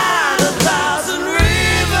cried 1,000 rivers,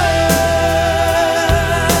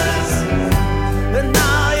 and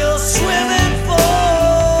now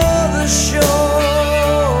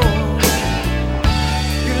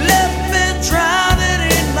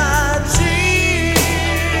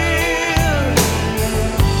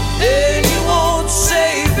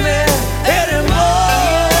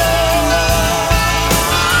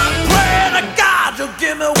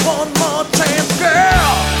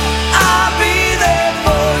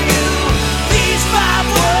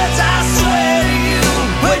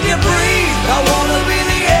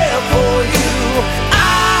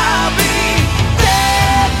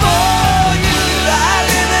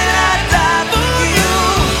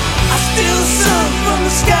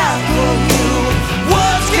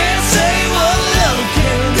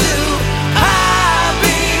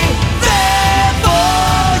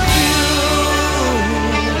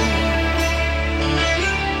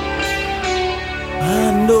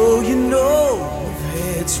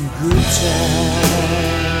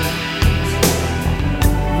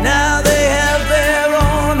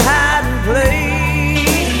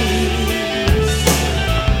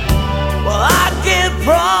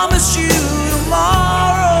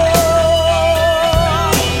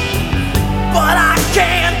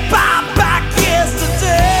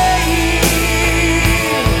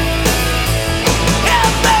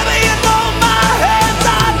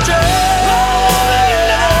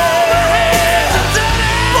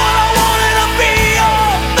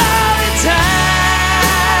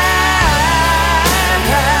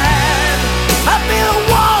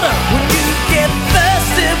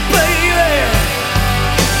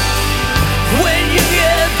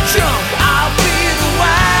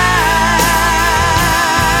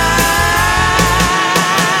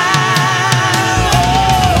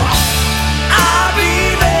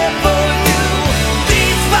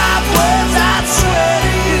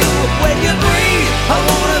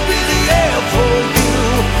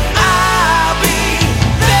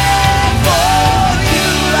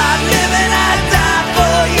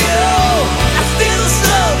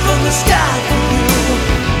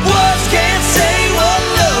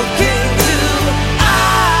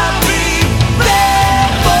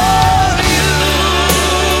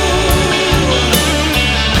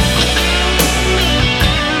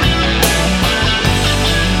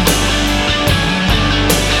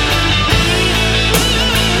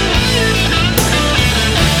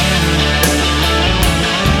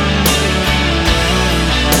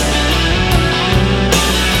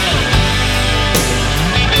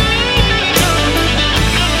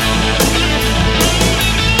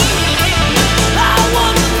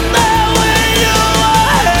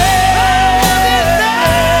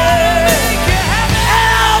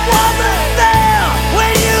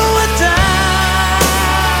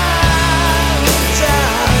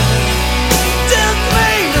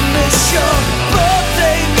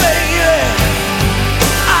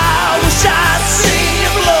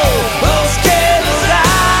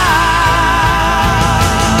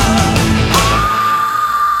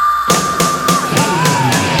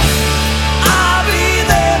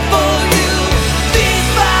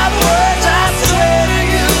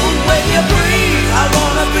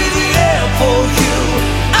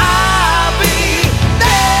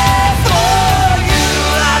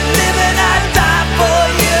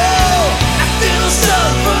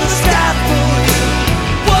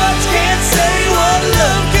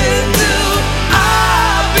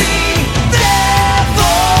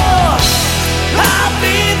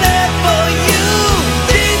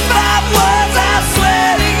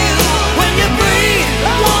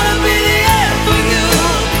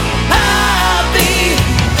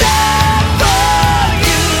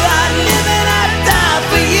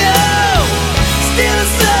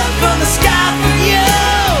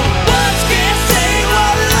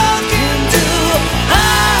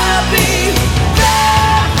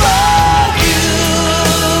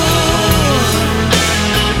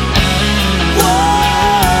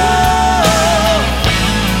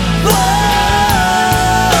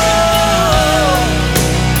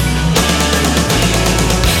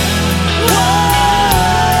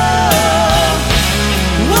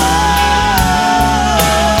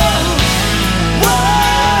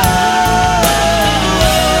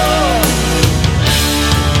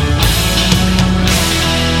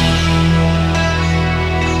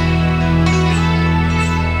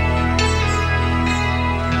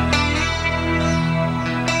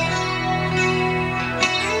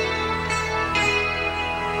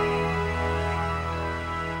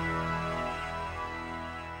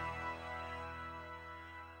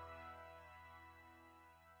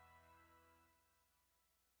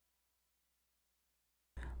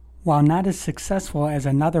While not as successful as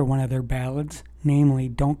another one of their ballads, namely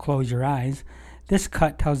Don't Close Your Eyes, this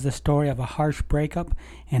cut tells the story of a harsh breakup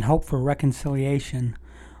and hope for reconciliation.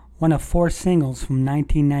 One of 4 singles from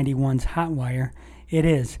 1991's Hotwire, it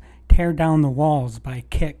is Tear Down the Walls by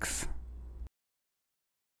Kix.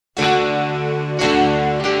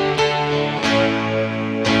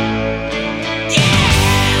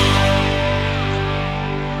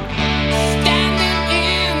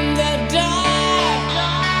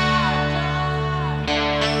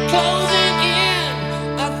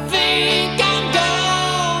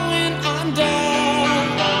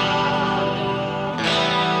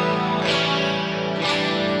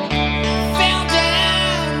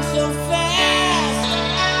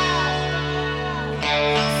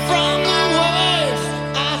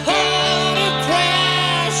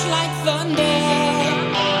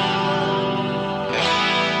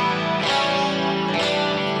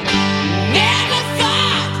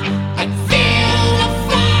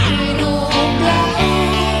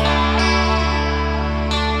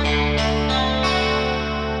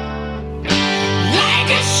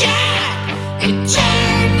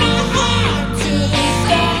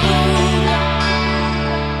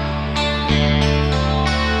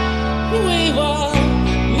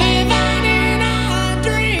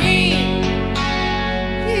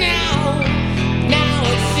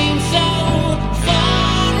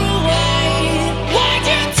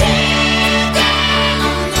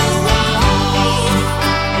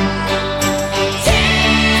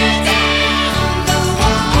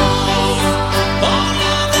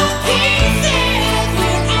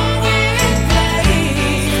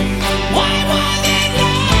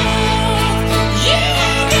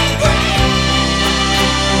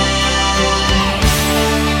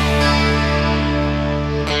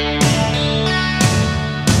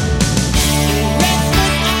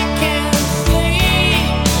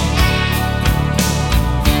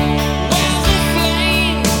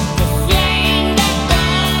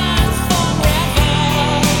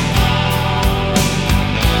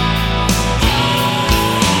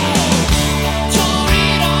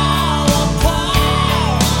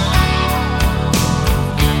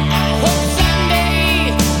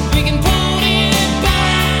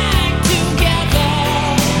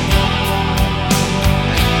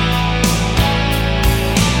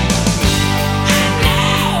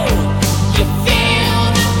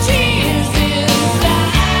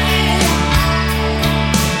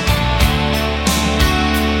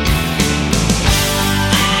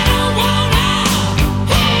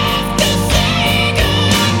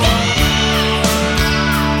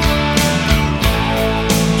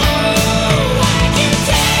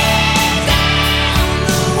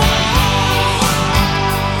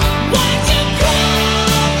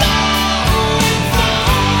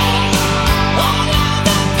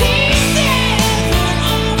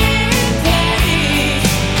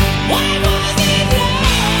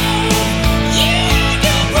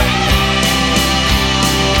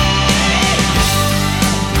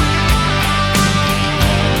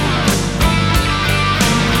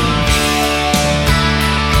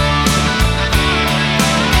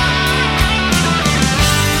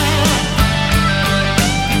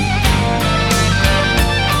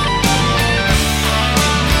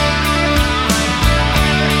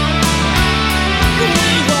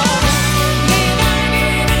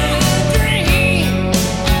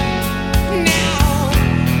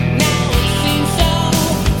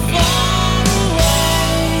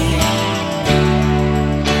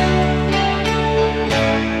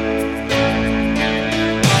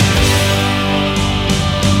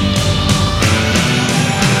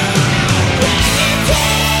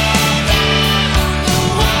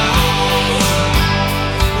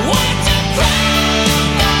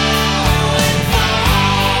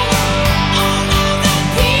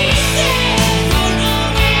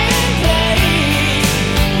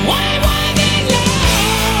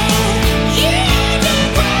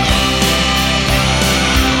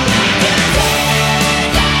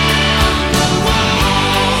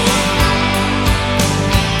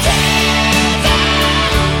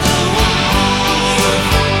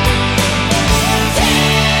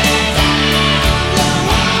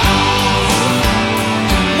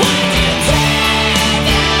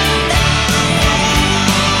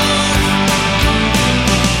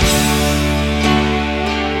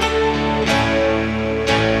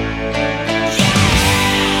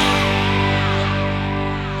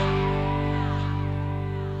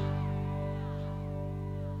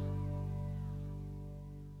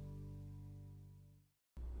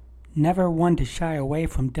 Never one to shy away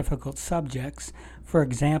from difficult subjects, for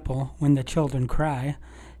example, When the Children Cry,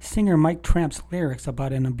 Singer Mike Tramp's lyrics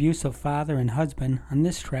about an abusive father and husband on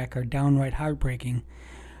this track are downright heartbreaking.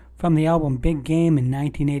 From the album Big Game in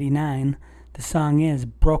 1989, the song is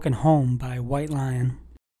Broken Home by White Lion.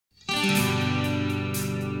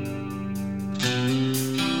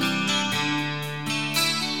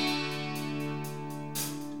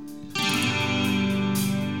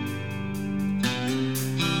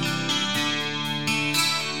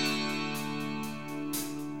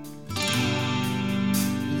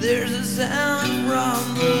 There's a sound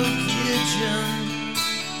from the kitchen,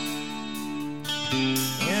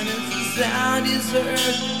 and it's a sound he's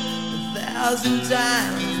heard 1,000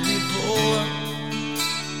 times before.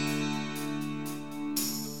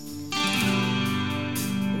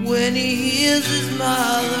 When he hears his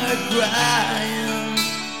mother crying,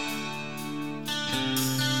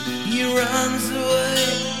 he runs away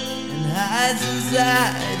and hides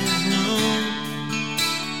inside his room.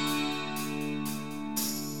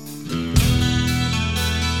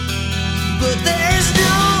 But there's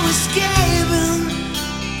no escaping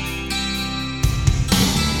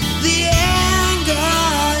the anger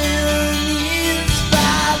in his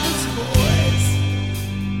father's voice.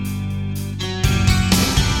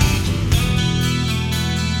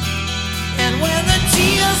 And when the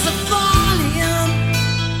tears are falling,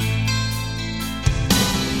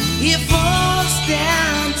 he falls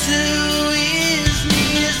down to his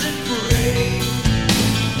knees and prays.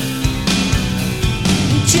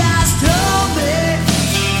 Just hold me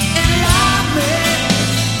and love me,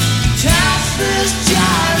 touch this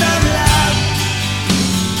child of love,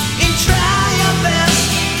 and try your best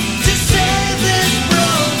to save this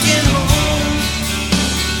broken home.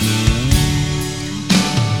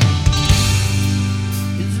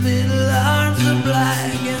 His little arms are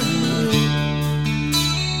black and blue,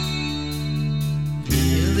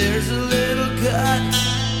 and there's a little cut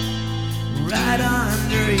right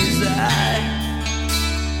under his eye.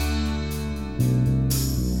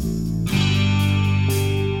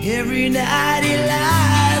 Every night he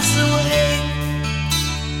lies awake,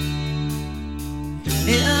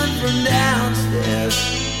 and from downstairs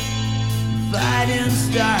fighting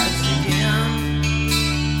starts again.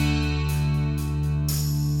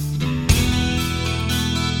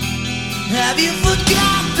 Have you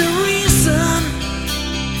forgot the reason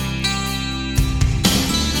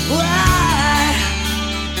why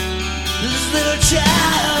this little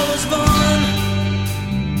child was born?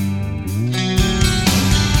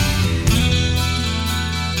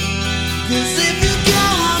 'Cause if you go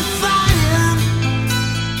on fighting,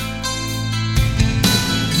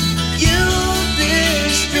 you'll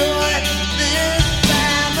destroy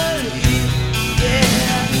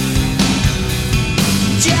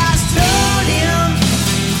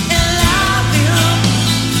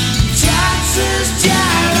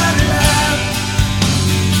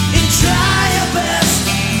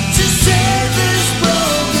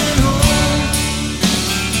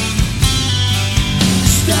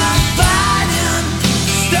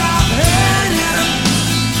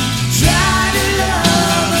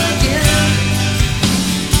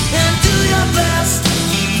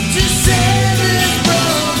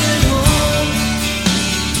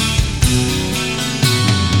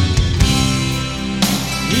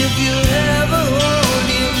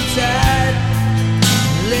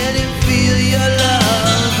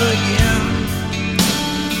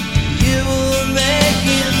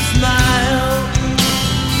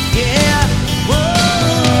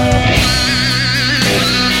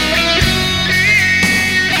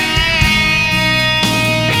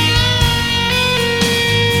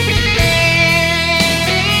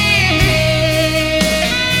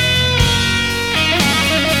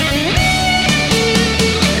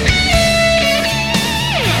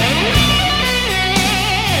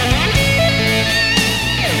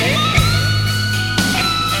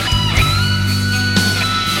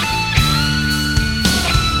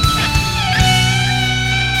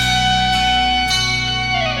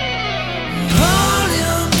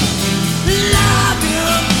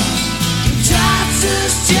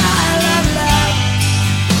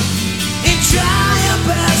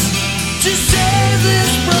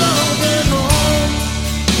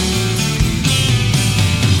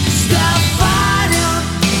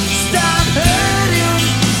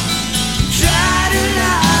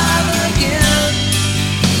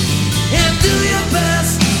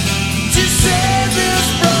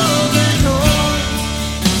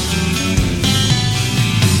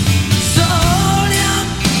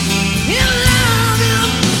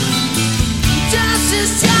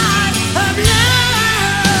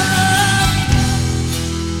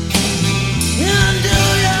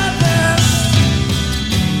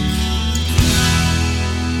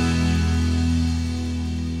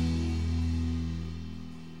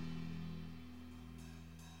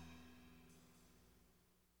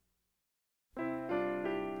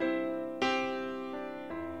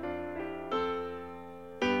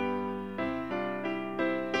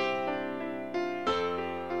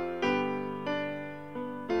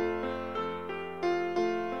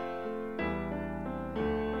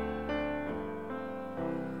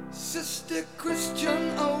Sister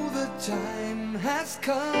Christian, oh, the time has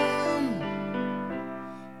come,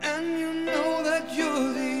 and you know that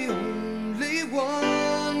you're the only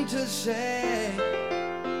one to say,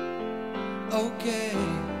 okay.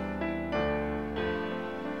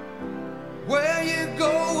 Where you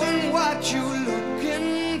going, what you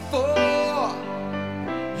looking for?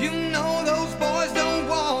 You know those boys don't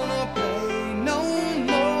wanna play no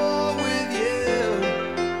more with you.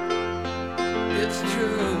 It's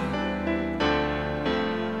true.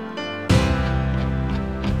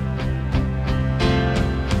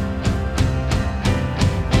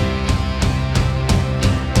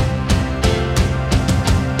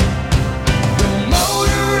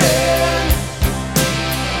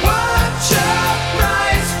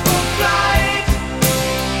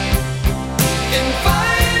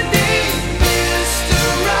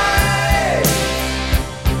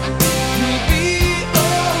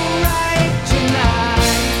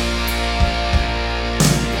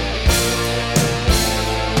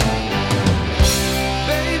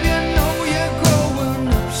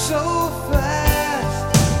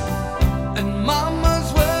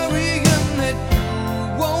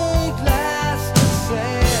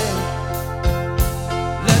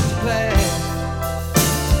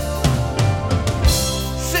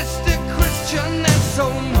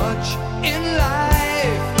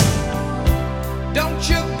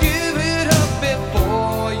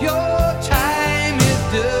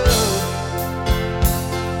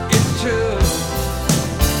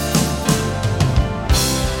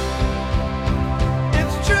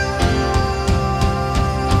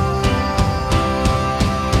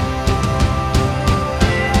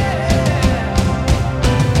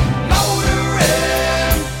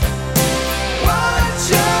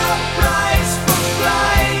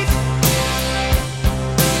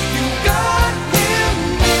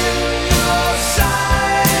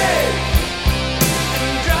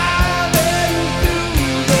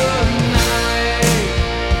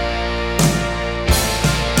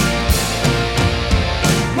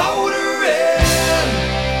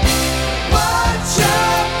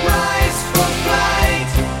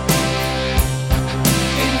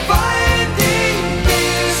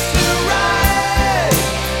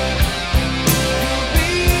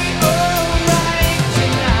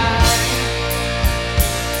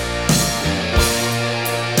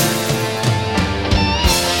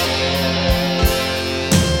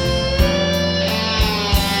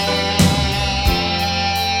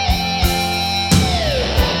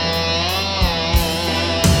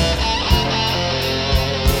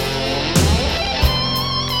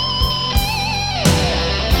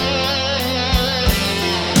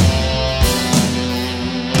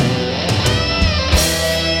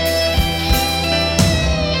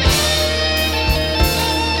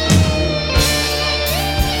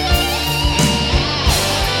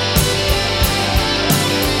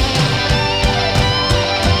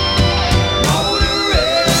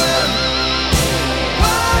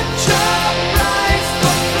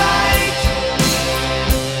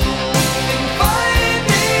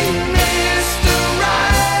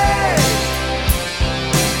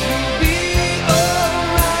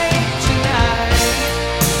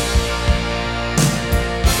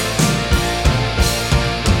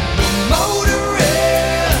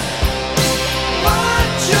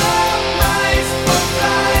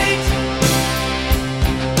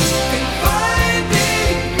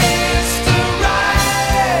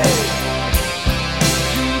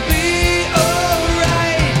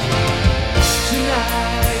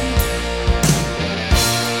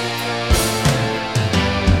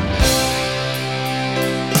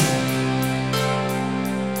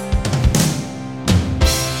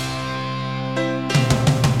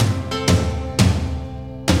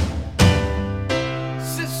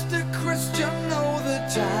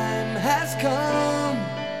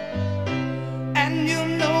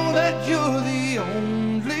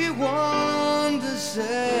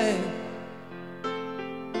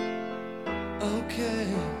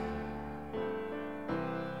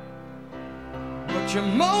 You're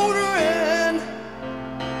motoring,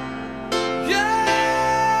 yeah,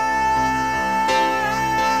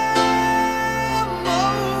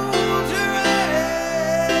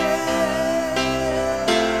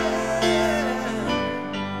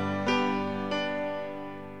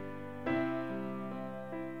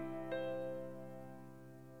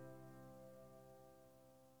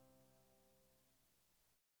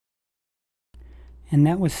 And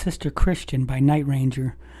that was Sister Christian by Night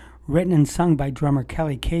Ranger. Written and sung by drummer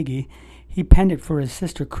Kelly Kagi, he penned it for his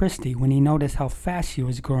sister Christy when he noticed how fast she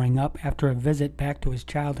was growing up after a visit back to his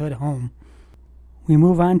childhood home. We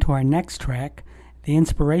move on to our next track. the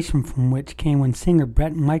inspiration from which came when singer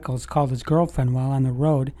Bret Michaels called his girlfriend while on the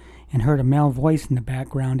road and heard a male voice in the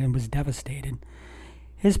background and was devastated.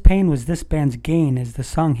 His pain was this band's gain as the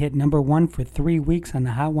song hit number 1 for 3 weeks on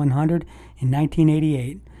the Hot 100 in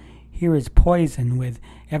 1988. Here is Poison with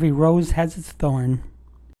Every Rose Has Its Thorn.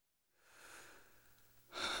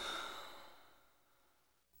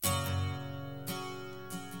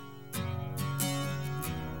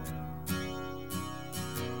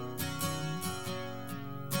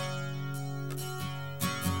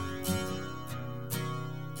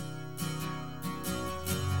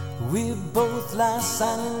 We both lie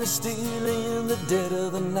silently still in the dead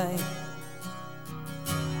of the night.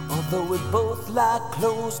 Although we both lie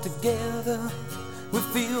close together, we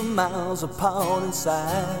feel miles apart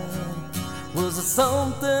inside. Was it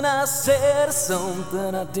something I said or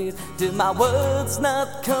something I did? Did my words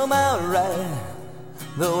not come out right?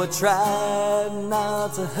 Though I tried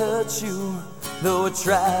not to hurt you, though I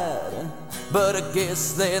tried, but I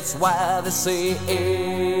guess that's why they say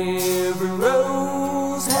every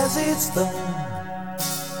rose has its thorn.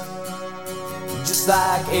 Just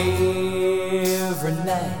like every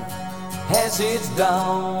night has its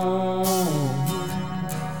dawn.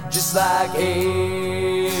 Just like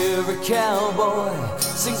every cowboy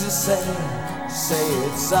sings a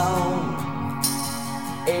sad song.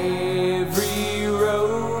 Every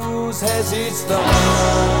rose has its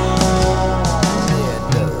thorn.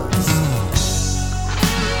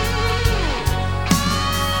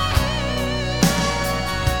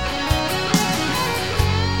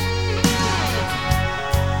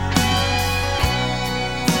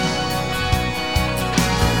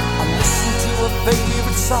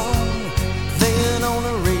 Favorite song playing on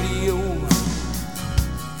the radio.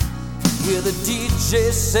 Hear the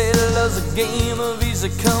DJ say love's a game of easy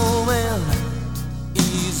come and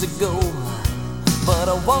easy go. But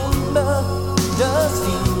I wonder, does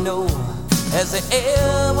he know? Has he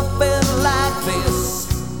ever felt like this?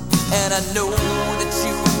 And I know that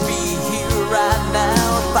you would be here right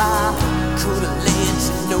now if I could have let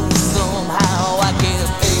you know somehow. I guess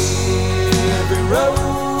every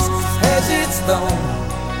rose has its thorn.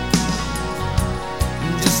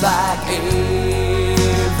 Just like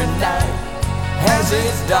every night has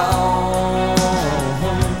its dawn.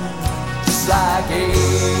 Just like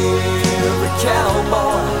every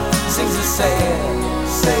cowboy sings a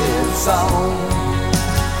sad song.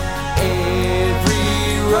 Every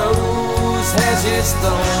rose has its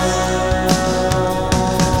thorn.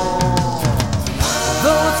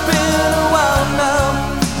 Though it's been a while now,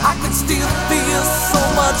 I can still feel so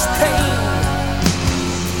much pain.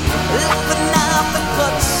 Like the knife that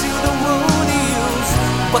cuts you, the wound heals,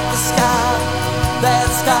 but the scar, that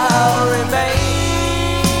scar remains.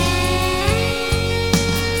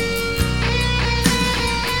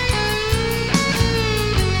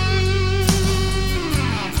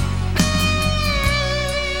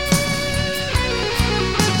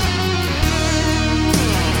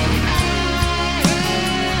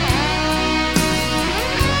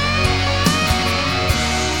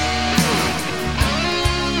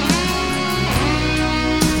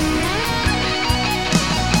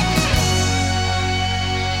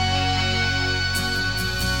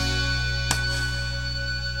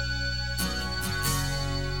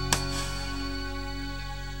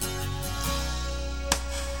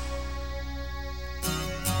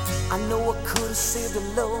 I know I could have saved the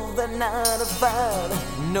love that night if I'd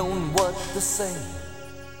known what to say.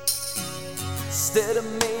 Instead of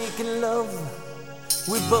making love,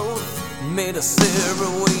 we both made us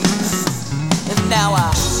separate ways. And now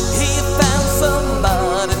I hear you found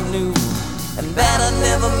somebody new, and that I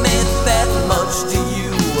never meant that much to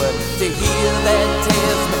you. To hear that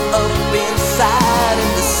tears me up inside,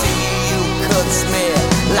 and to see you cuts me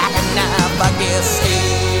like a knife. I guess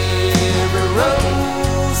every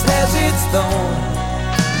rose has its thorn.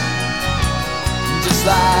 Just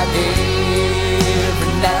like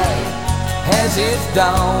every night has its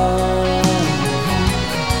dawn.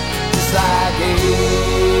 Just like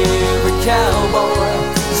every cowboy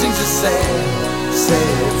sings a sad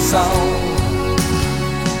song.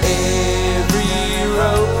 Every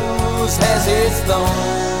rose has its thorn.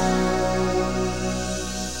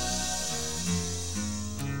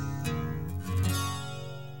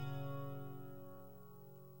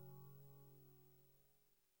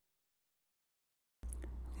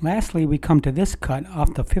 Lastly, we come to this cut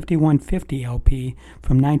off the 5150 LP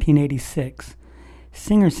from 1986.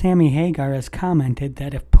 Singer Sammy Hagar has commented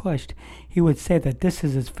that if pushed, he would say that this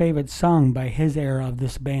is his favorite song by his era of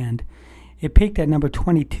this band. It peaked at number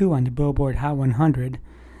 22 on the Billboard Hot 100.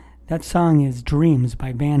 That song is Dreams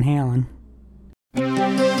by Van Halen.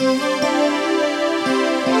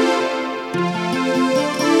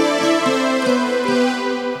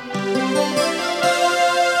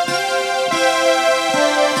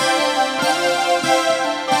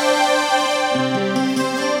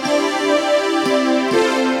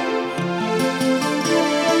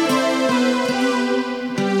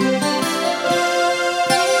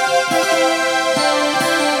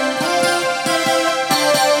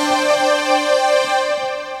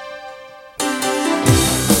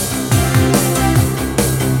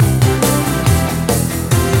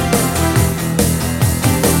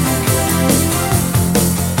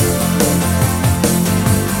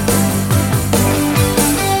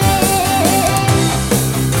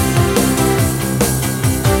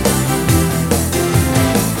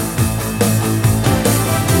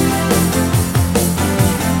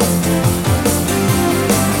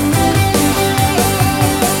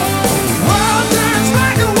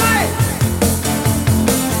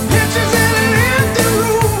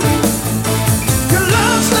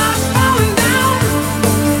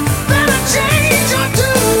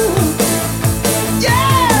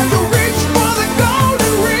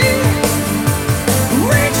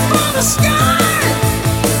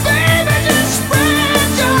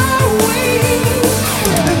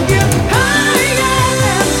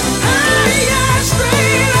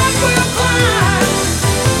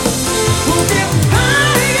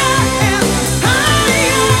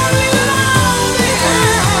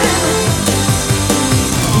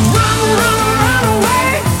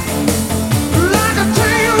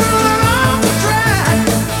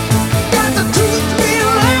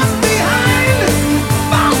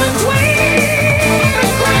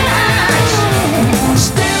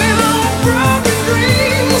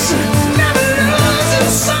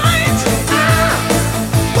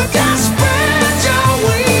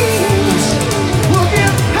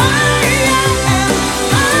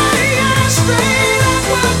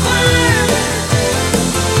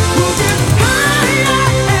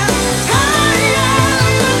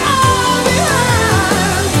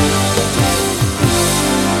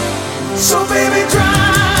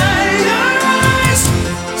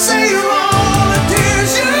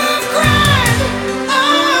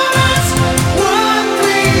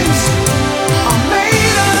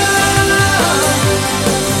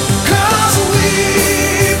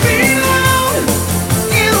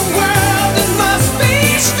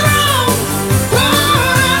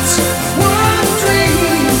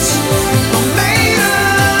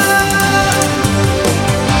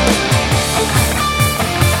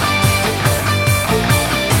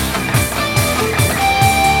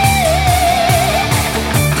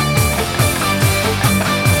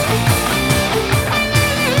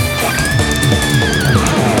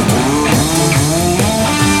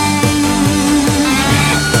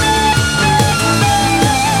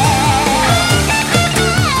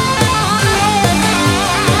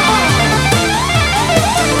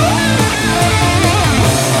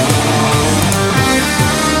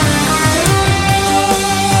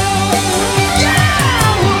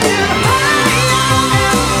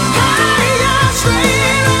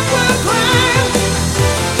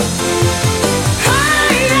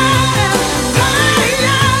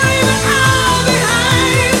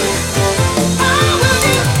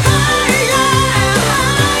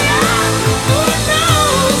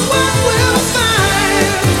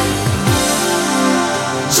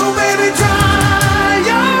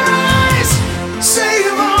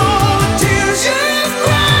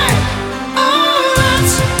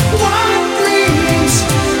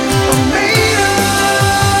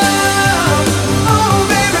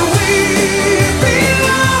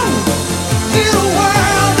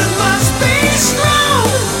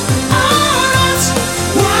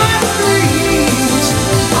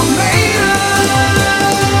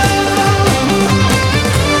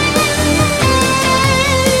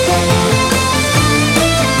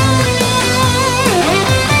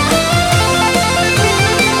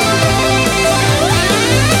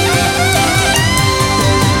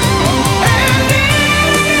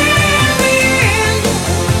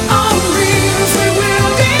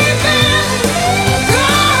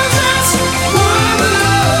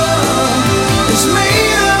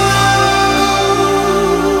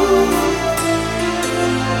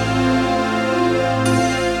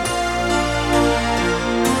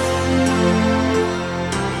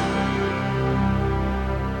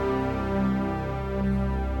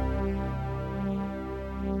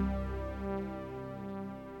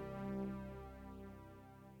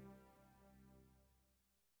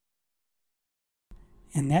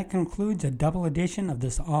 And that concludes a double edition of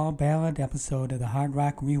this all ballad episode of the Hard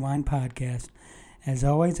Rock Rewind podcast. As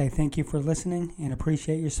always, I thank you for listening and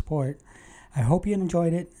appreciate your support. I hope you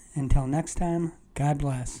enjoyed it. Until next time, God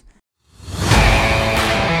bless.